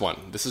first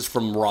one, this is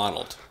from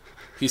Ronald.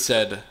 He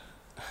said,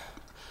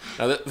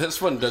 now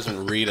this one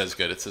doesn't read as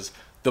good. It says,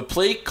 the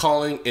play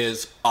calling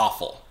is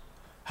awful.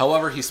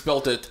 However, he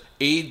spelled it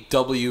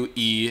Aweful.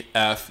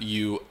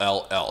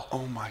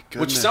 Oh my goodness.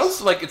 Which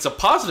sounds like it's a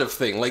positive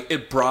thing. Like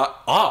it brought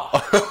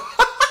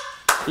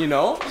awe. You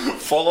know?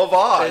 Full of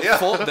awe,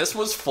 yeah. This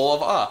was full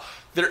of awe.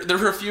 There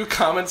were a few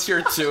comments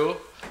here too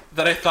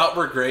that I thought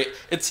were great.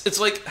 It's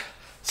like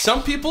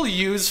some people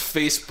use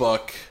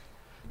Facebook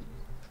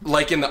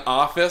like in the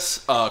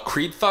office,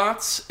 Creed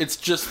thoughts. It's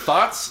just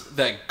thoughts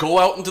that go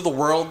out into the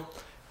world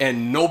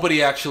and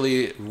nobody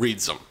actually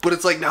reads them. But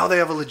it's like now they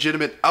have a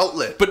legitimate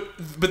outlet.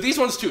 But these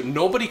ones too.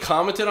 Nobody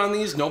commented on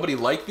these. Nobody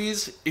liked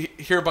these.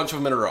 Here are a bunch of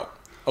them in a row.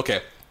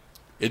 Okay.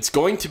 It's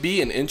going to be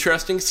an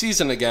interesting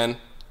season again.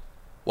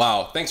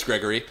 Wow. Thanks,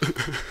 Gregory.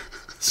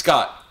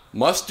 Scott,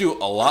 must do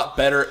a lot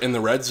better in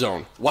the red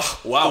zone.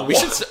 Wow. We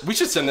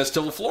should send this to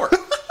LaFleur.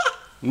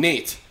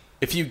 Nate,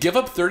 if you give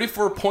up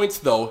 34 points,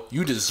 though,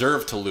 you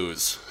deserve to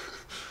lose.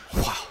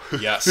 Wow.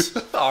 Yes.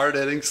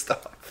 Hard-hitting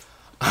stuff.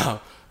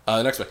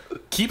 The next one.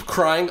 Keep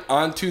crying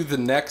on to the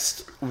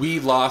next. We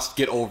lost.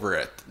 Get over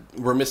it.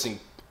 We're missing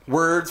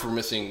words. We're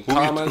missing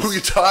comments. Who are you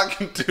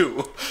talking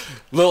to?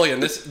 Lillian,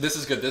 this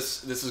is good.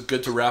 This is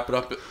good to wrap it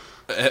up,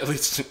 at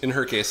least in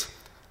her case.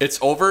 It's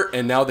over,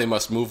 and now they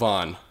must move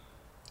on.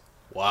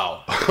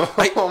 Wow.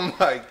 I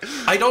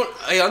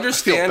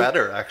understand. I feel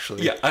better,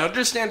 actually. Yeah, I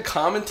understand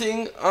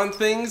commenting on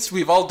things.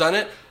 We've all done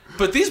it.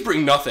 But these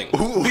bring nothing.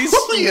 Who are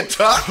you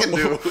talking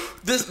to?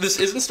 This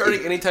isn't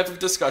starting any type of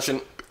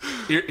discussion.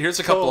 Here's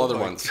a couple other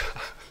ones.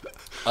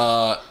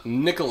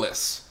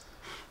 Nicholas.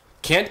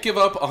 Can't give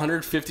up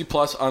 150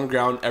 plus on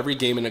ground every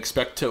game and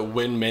expect to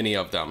win many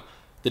of them.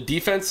 The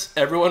defense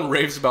everyone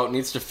raves about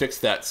needs to fix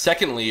that.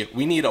 Secondly,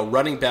 we need a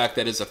running back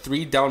that is a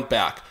 3-down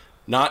back,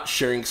 not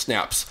sharing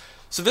snaps.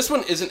 So this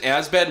one isn't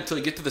as bad until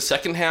you get to the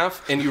second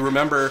half and you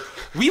remember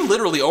we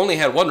literally only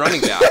had one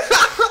running back.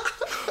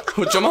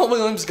 Jamal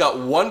Williams got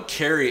 1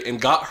 carry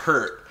and got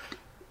hurt.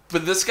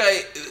 But this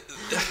guy...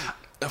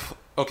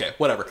 Okay,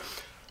 whatever.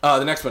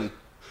 The next one,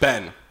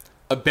 Ben.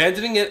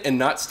 Abandoning it and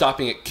not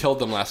stopping it killed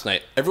them last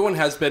night. Everyone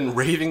has been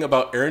raving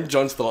about Aaron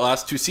Jones for the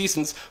last 2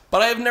 seasons,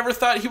 but I have never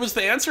thought he was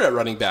the answer at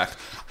running back.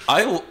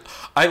 I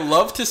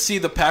love to see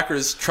the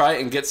Packers try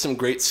and get some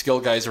great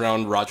skill guys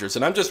around Rodgers,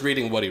 and I'm just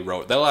reading what he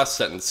wrote. That last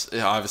sentence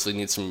obviously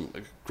needs some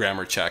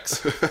grammar checks.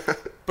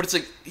 But it's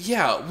like,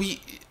 yeah,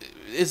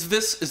 is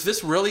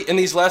this really? And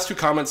these last 2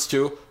 comments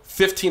too,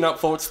 15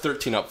 upvotes,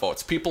 13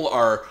 upvotes. People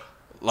are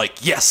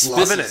like, yes,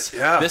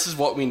 this is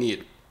what we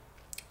need.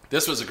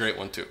 This was a great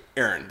one too.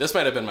 Aaron, this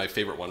might have been my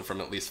favorite one from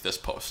at least this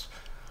post.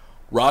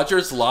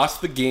 Rodgers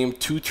lost the game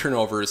 2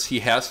 turnovers.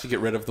 He has to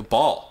get rid of the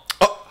ball.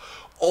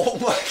 Oh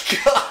my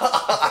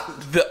God.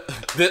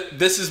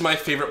 This is my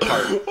favorite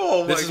part.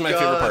 Oh my God. This is my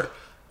favorite part.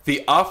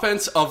 The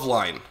offensive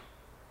line.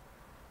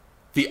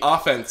 The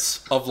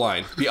offense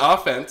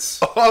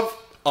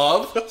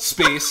of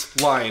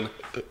space line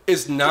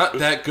is not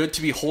that good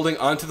to be holding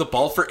onto the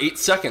ball for 8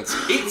 seconds.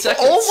 8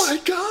 seconds. Oh my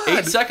God.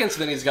 8 seconds,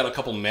 then he's got a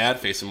couple mad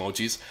face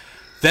emojis.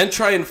 Then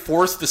try and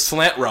force the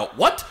slant route.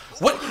 What?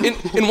 In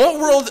what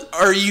world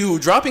are you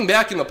dropping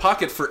back in the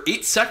pocket for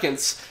 8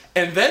 seconds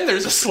and then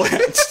there's a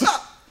slant?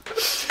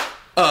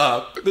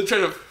 Then try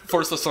to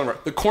force the slant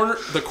route.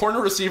 The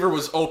corner receiver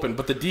was open,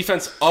 but the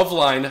defense of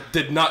line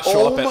did not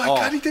show up at all. Oh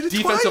my God, he did it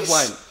defensive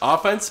twice. Line,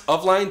 offense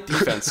of line,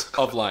 defense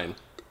of line.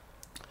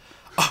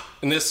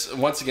 And this,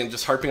 once again,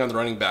 just harping on the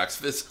running backs.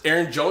 This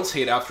Aaron Jones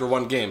hate after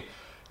 1 game.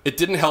 It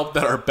didn't help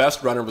that our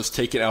best runner was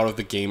taken out of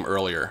the game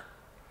earlier.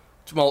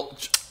 I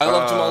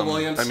love Jamal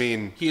Williams. I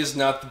mean, he is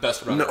not the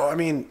best runner. No, I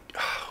mean,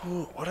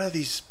 what are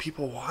these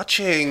people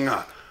watching?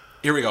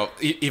 Here we go.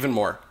 Even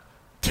more.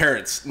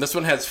 Terrence. This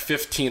one has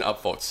 15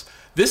 upvotes.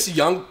 This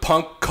young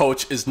punk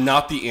coach is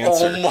not the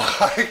answer. Oh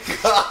my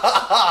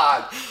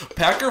God.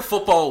 Packer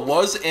football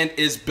was and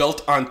is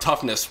built on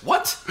toughness.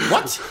 What?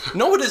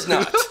 No, it is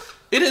not.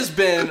 It has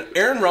been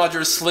Aaron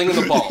Rodgers slinging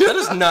the ball. That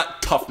is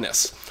not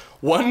toughness.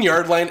 1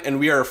 yard line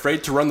and we are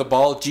afraid to run the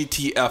ball.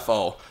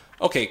 GTFO.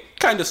 Okay,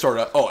 kind of, sort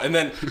of. Oh, and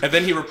then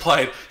he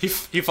replied, he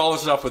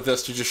follows it up with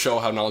this to just show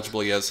how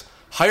knowledgeable he is.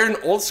 Hire an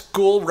old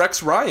school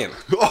Rex Ryan.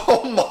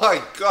 Oh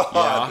my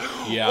God.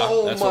 Yeah,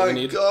 oh that's what we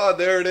need. Oh my God,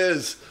 there it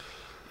is.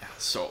 Yeah,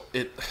 so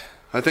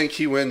I think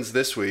he wins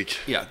this week.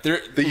 Yeah.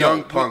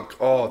 Young punk.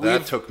 Oh,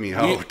 that took me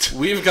out.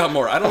 We've got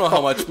more. I don't know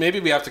how much.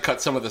 Maybe we have to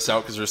cut some of this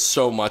out because there's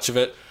so much of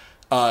it.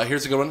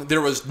 Here's a good one.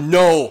 There was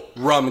no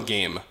rum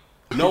game.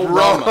 No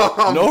rum.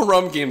 No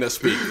rum game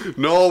this week.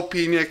 No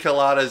pina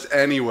coladas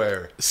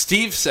anywhere.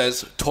 Steve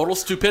says, total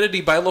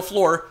stupidity by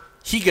LaFleur.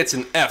 He gets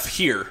an F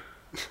here.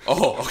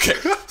 Oh, okay.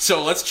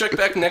 So let's check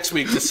back next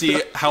week to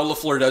see how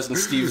LaFleur does in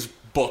Steve's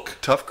book.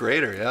 Tough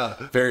grader, yeah.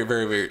 Very,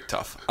 very, very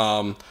tough.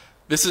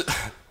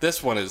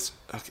 This one is,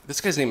 okay,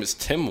 this guy's name is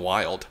Tim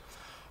Wild.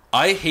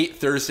 I hate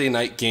Thursday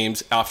night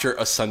games after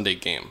a Sunday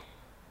game.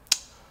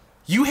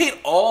 You hate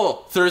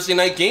all Thursday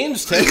night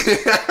games, Tim.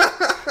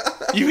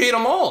 You hate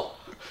them all.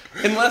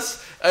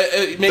 Unless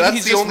maybe that's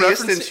he's the just only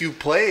referencing instance you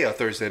play a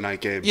Thursday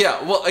night game.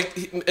 Yeah, well,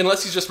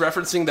 unless he's just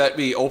referencing that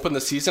we open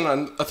the season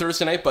on a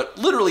Thursday night, but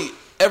literally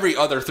every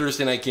other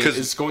Thursday night game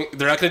is going.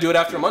 They're not going to do it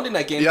after a Monday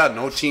night game. Yeah,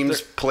 no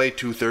teams play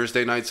 2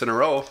 Thursday nights in a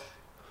row.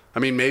 I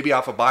mean, maybe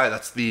off a bye.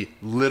 That's the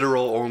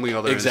literal only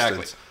other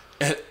instance.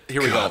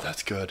 Here we go.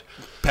 That's good.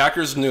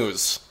 Packers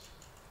news.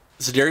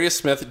 Zadarius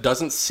Smith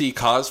doesn't see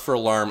cause for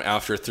alarm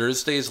after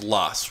Thursday's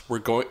loss. We're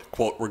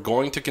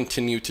going to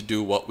continue to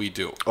do what we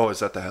do. Oh, is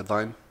that the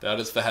headline? That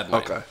is the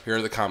headline. Okay. Here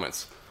are the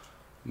comments.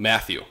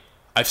 Matthew.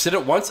 I've said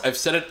it once. I've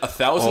said it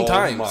 1,000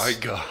 times. Oh, my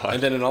God.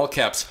 And then in all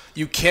caps,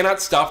 you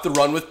cannot stop the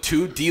run with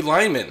 2 D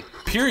linemen.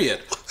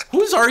 Period.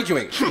 Who's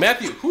arguing?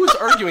 Matthew, who is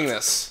arguing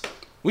this?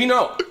 We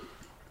know.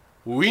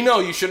 We know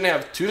you shouldn't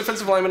have 2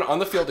 defensive linemen on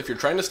the field if you're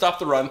trying to stop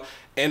the run.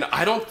 And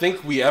I don't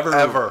think we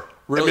ever.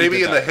 Really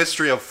maybe in the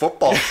history of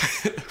football.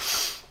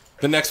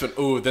 The next one.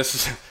 Ooh, this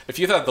is. If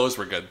you thought those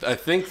were good, I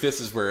think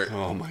this is where.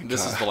 Oh my God.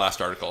 This is the last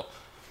article.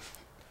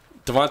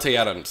 Devontae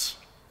Adams,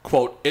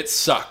 quote, "It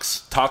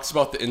sucks." Talks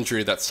about the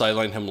injury that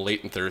sidelined him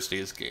late in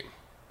Thursday's game.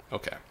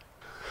 Okay.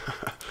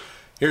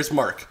 Here's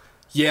Mark.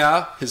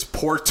 Yeah, his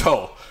poor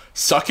toe.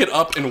 Suck it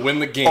up and win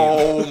the game.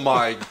 Oh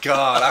my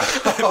God.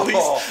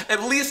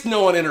 At least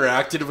no one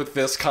interacted with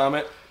this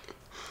comment.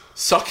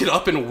 Suck it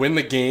up and win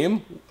the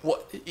game?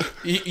 What?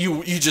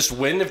 You just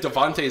win if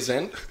Devontae's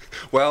in?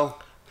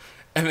 Well.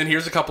 And then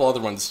here's a couple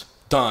other ones.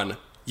 Done.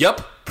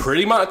 Yep,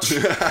 pretty much.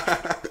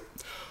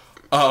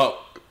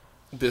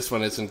 This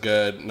one isn't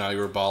good. Now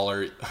you're a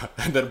baller.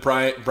 And then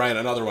Brian,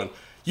 another one.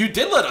 You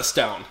did let us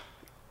down.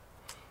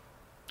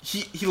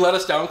 He let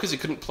us down because he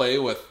couldn't play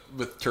with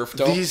turf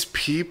toe. These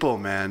people,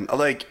 man.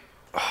 Like,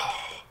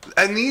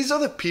 and these are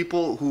the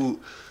people who,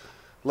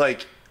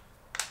 like,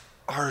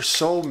 are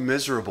so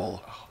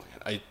miserable.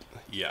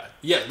 Yeah.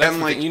 That's and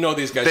like thing. You know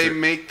these guys. They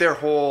make their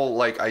whole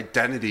like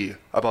identity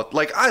about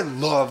like I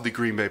love the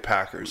Green Bay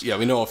Packers. Yeah,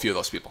 we know a few of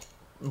those people.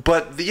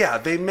 But yeah,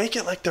 they make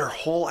it like their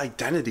whole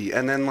identity,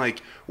 and then like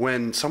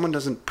when someone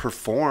doesn't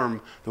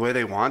perform the way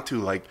they want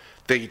to, like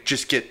they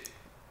just get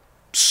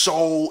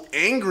so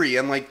angry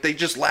and like they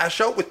just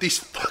lash out with these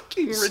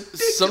fucking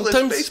ridiculous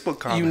Sometimes Facebook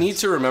comments. You need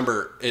to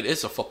remember it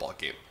is a football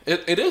game.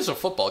 It is a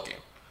football game.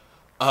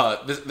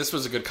 This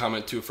was a good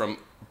comment too from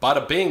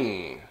Bada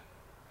Bing.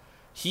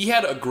 He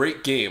had a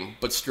great game,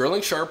 but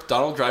Sterling Sharp,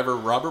 Donald Driver,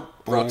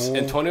 Robert Brooks,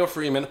 Antonio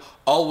Freeman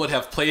all would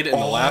have played in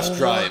the last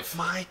drive. Oh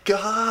my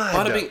God!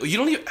 Bada bing. You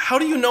don't even. How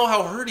do you know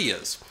how hurt he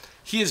is?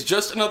 He is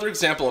just another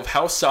example of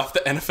how soft the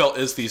NFL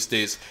is these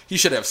days. He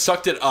should have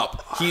sucked it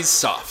up. He's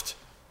soft.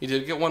 He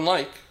did get one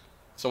like.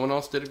 Someone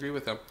else did agree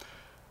with him.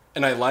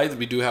 And I lied that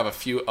we do have a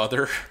few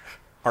other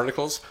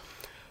articles.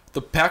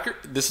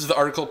 This is the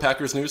article,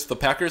 Packers News. The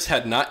Packers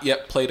had not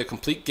yet played a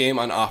complete game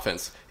on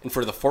offense, and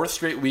for the 4th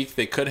straight week,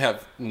 they could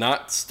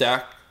not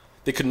stack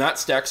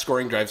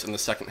scoring drives in the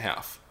second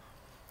half.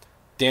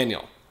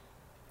 Daniel,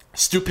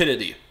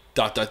 stupidity. ...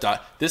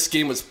 This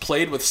game was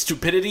played with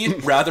stupidity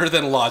rather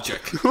than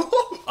logic.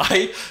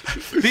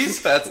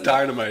 That's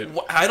dynamite.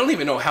 I don't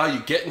even know how you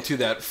get into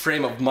that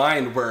frame of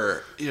mind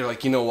where you're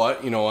like, you know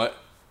what?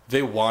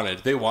 They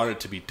wanted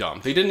to be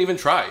dumb. They didn't even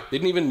try. They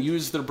didn't even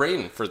use their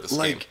brain for this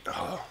game. Oh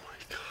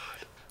my God.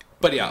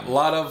 But yeah, a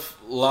lot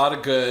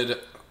of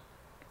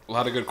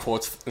good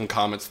quotes and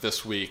comments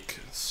this week.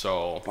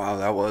 So wow,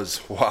 that was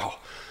wow.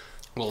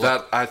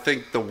 Well, I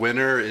think the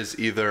winner is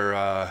either.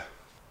 I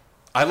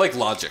like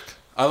logic.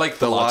 I like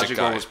the logic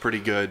one guy. Was pretty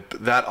good.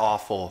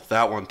 But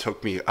that one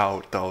took me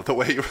out though. The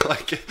way you were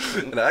like,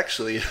 and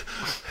actually,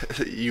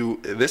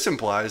 this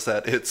implies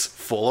that it's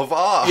full of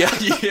awe.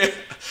 Yeah,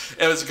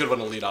 it was a good one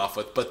to lead off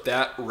with. But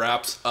that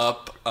wraps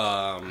up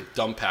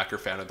Dumb Packer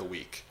Fan of the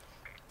Week.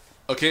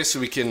 Okay, so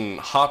we can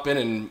hop in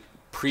and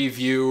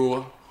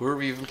preview. Who are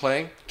we even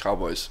playing?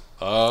 Cowboys.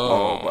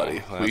 Oh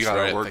buddy, we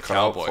got to work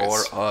out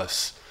for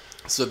us.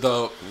 So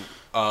the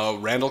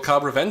Randall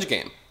Cobb revenge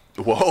game.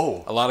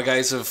 Whoa! A lot of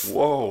guys have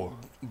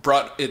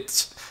brought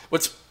it.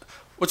 What's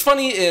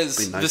funny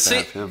is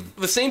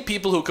the same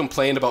people who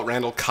complained about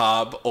Randall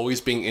Cobb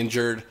always being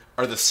injured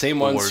are the same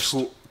ones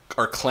who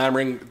are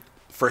clamoring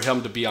for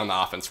him to be on the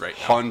offense right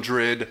now.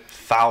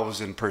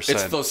 100,000%.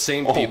 It's those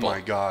same people. Oh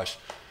my gosh!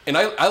 And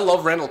I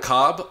love Randall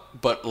Cobb,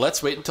 but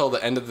let's wait until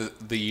the end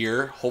of the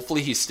year.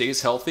 Hopefully he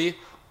stays healthy.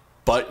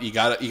 But you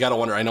gotta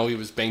wonder. I know he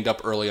was banged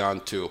up early on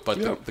too.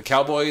 But the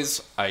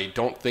Cowboys, I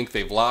don't think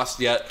they've lost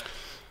yet.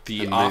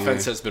 The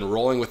offense has been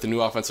rolling with the new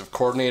offensive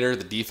coordinator.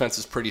 The defense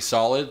is pretty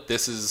solid.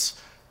 This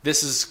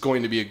is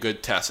going to be a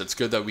good test. It's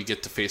good that we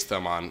get to face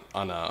them on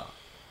a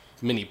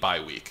mini bye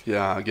week.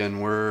 Yeah, again,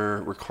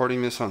 we're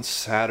recording this on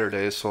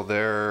Saturday, so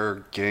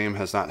their game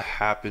has not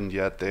happened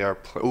yet. They are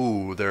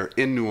they're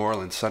in New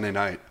Orleans Sunday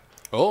night.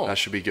 Oh, that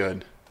should be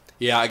good.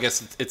 Yeah, I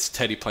guess it's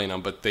Teddy playing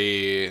them, but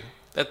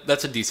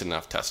that's a decent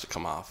enough test to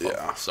come off.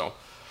 Yeah. So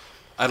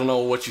I don't know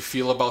what you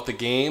feel about the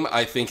game.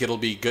 I think it'll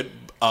be good.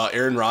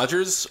 Aaron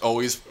Rodgers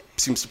always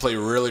seems to play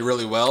really,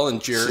 really well in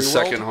Jerry World.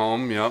 Second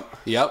home, yep.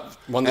 Yep,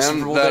 won the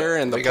Super Bowl there,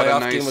 and the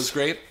playoff game was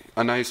great.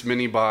 A nice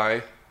mini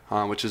bye,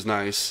 which is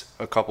nice.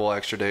 A couple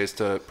extra days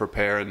to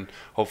prepare, and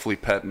hopefully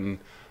Pettin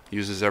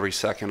uses every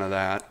second of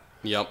that.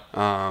 Yep.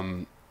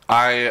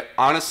 I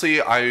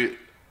honestly,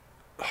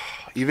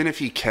 even if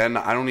he can,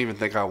 I don't even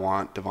think I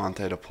want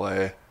Devontae to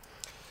play.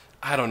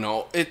 I don't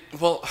know. If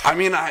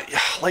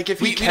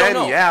he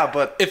can, yeah,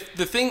 but if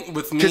the thing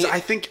with me, because I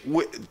think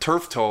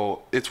turf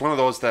toe, it's one of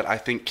those that I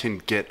think can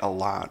get a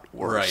lot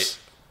worse. Right.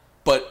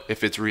 But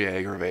if it's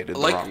re-aggravated the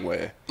wrong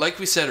way, like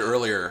we said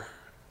earlier,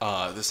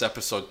 this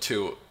episode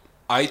too,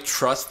 I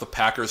trust the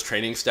Packers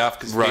training staff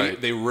because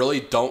they really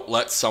don't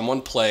let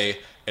someone play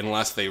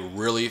unless they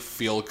really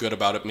feel good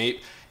about it.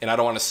 And I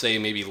don't want to say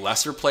maybe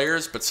lesser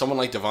players, but someone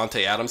like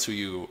Devontae Adams who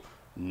you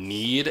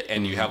need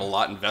and you have a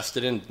lot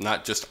invested in,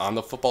 not just on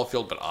the football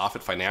field but off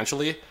it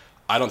financially,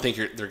 I don't think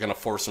they're going to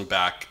force him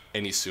back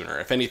any sooner.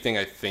 If anything,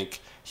 I think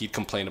he'd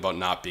complain about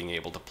not being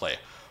able to play.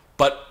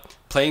 But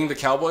playing the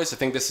Cowboys, I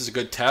think this is a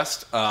good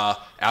test.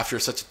 After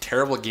such a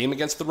terrible game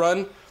against the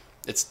run,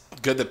 it's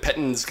good that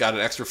Pettin's got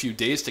an extra few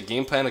days to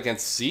game plan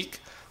against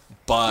Zeke.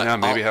 But yeah,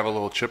 maybe have a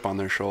little chip on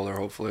their shoulder,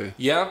 hopefully.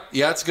 Yeah,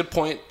 it's a good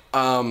point.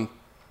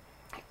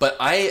 But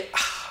I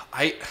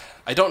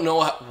don't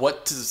know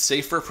what to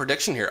say for a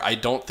prediction here. I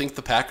don't think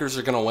the Packers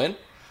are going to win.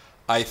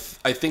 I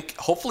think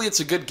hopefully it's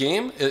a good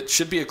game. It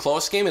should be a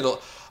close game.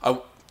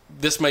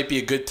 This might be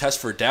a good test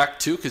for Dak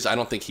too, because I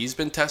don't think he's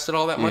been tested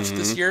all that much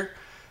this year.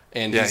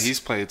 And he's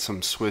played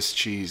some Swiss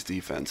cheese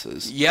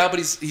defenses. Yeah, but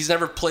he's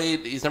never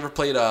played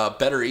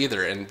better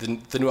either. And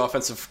the new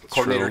offensive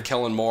coordinator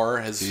Kellen Moore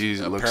has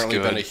apparently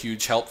been a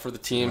huge help for the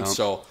team. Yep.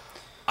 So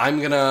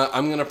I'm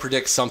gonna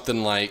predict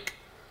something like,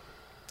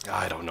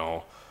 I don't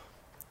know,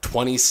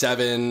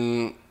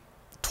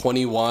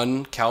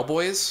 27-21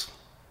 Cowboys.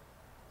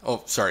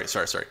 Oh, sorry.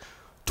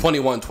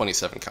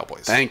 21-27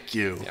 Cowboys. Thank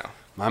you. Yeah.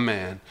 My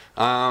man.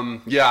 I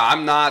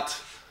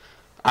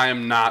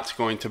am not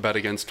going to bet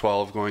against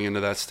 12 going into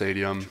that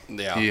stadium.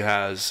 Yeah. He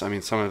has, some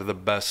of the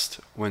best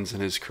wins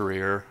in his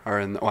career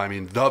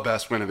the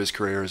best win of his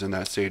career is in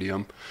that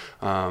stadium.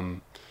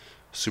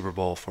 Super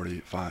Bowl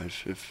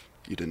 45, if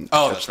you didn't.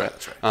 Oh, that's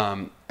right.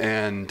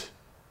 And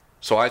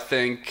so I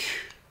think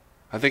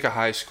a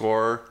high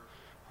score,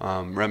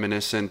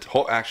 reminiscent,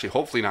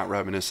 hopefully not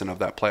reminiscent of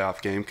that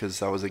playoff game, because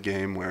that was a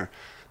game where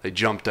they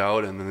jumped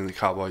out and then the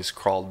Cowboys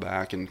crawled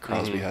back and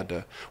Crosby had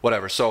to,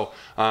 whatever. So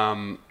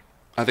I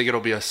think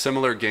it'll be a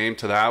similar game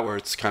to that where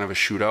it's kind of a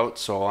shootout.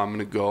 So I'm going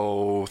to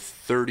go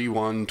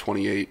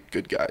 31-28,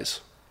 good guys.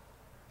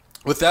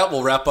 With that,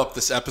 we'll wrap up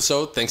this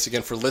episode. Thanks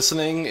again for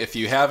listening. If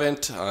you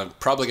haven't, I'm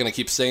probably going to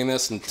keep saying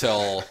this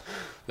until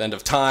the end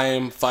of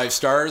time. 5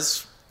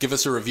 stars. Give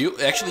us a review.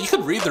 Actually, you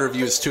could read the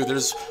reviews too.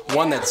 There's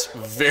one that's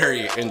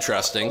very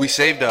interesting. We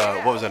saved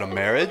a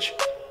marriage?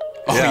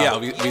 Oh yeah,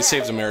 we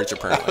saved a marriage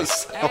apparently.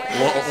 We'll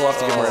have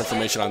to get more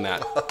information on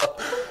that.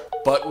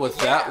 But with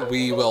that,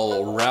 we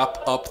will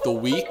wrap up the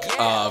week.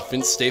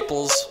 Vince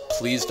Staples,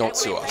 please don't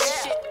sue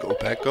us. Go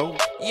Pack, go.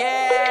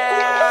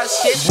 Yeah,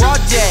 shit.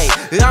 Broad day,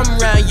 I'm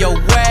round your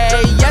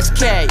way. Yes,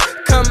 K,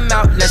 come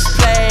out, let's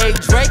play.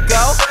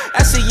 Draco,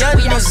 that's a young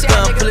nigga's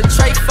gun. Pull a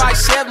tray,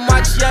 5-7,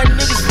 watch young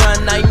niggas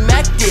run. I'm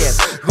active.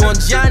 Going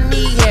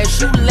Johnny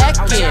Hash, you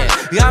lacking.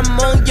 I'm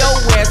on your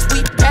ass,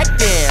 we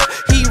packed in.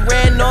 He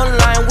ran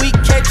online, we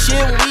catch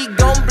him. We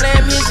gon'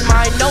 blame his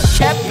mind, no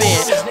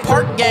capping.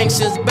 Park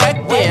gangsters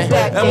back then.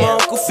 And my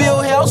Uncle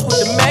Phil house with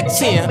the Mac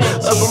 10.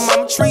 Up in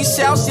Mama Tree's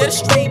house, yeah, the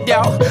street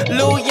out.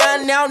 Lil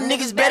Young now,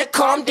 niggas better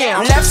calm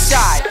down. Left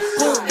side,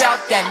 who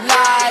bout that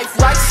life?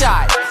 Right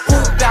side, who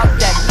bout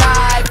that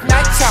life?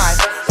 Nighttime,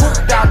 who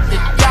bout to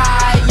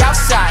die?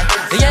 Outside,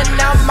 yeah,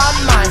 now my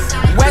mind.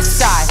 West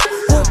side,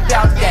 who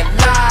bout that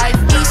life?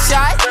 East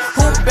side,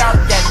 who bout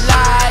that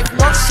life?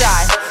 North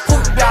side, who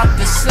bout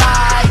to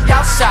slide?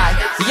 Outside,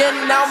 yeah,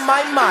 now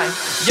my mind.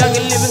 Young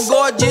and living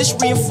gorgeous,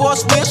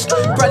 reinforced wish.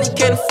 Probably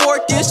can't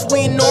afford this,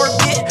 we in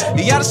orbit.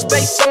 Out of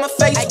space on my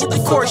face with the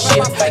core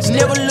shit.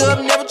 Never love,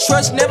 never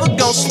trust, never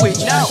gon'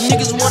 switch.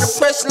 Niggas wanna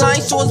press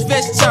lines, so it's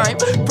vest time.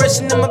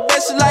 Pressing in my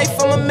best life,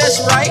 I'm a mess,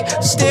 right?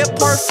 Stay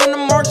apart from the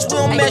marks, we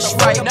don't mesh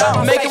right.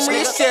 Make them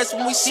reassess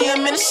when we see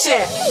them in the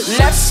set.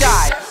 Left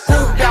side, who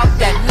bout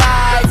that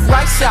life?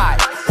 Right side,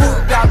 who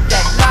bout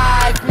that life?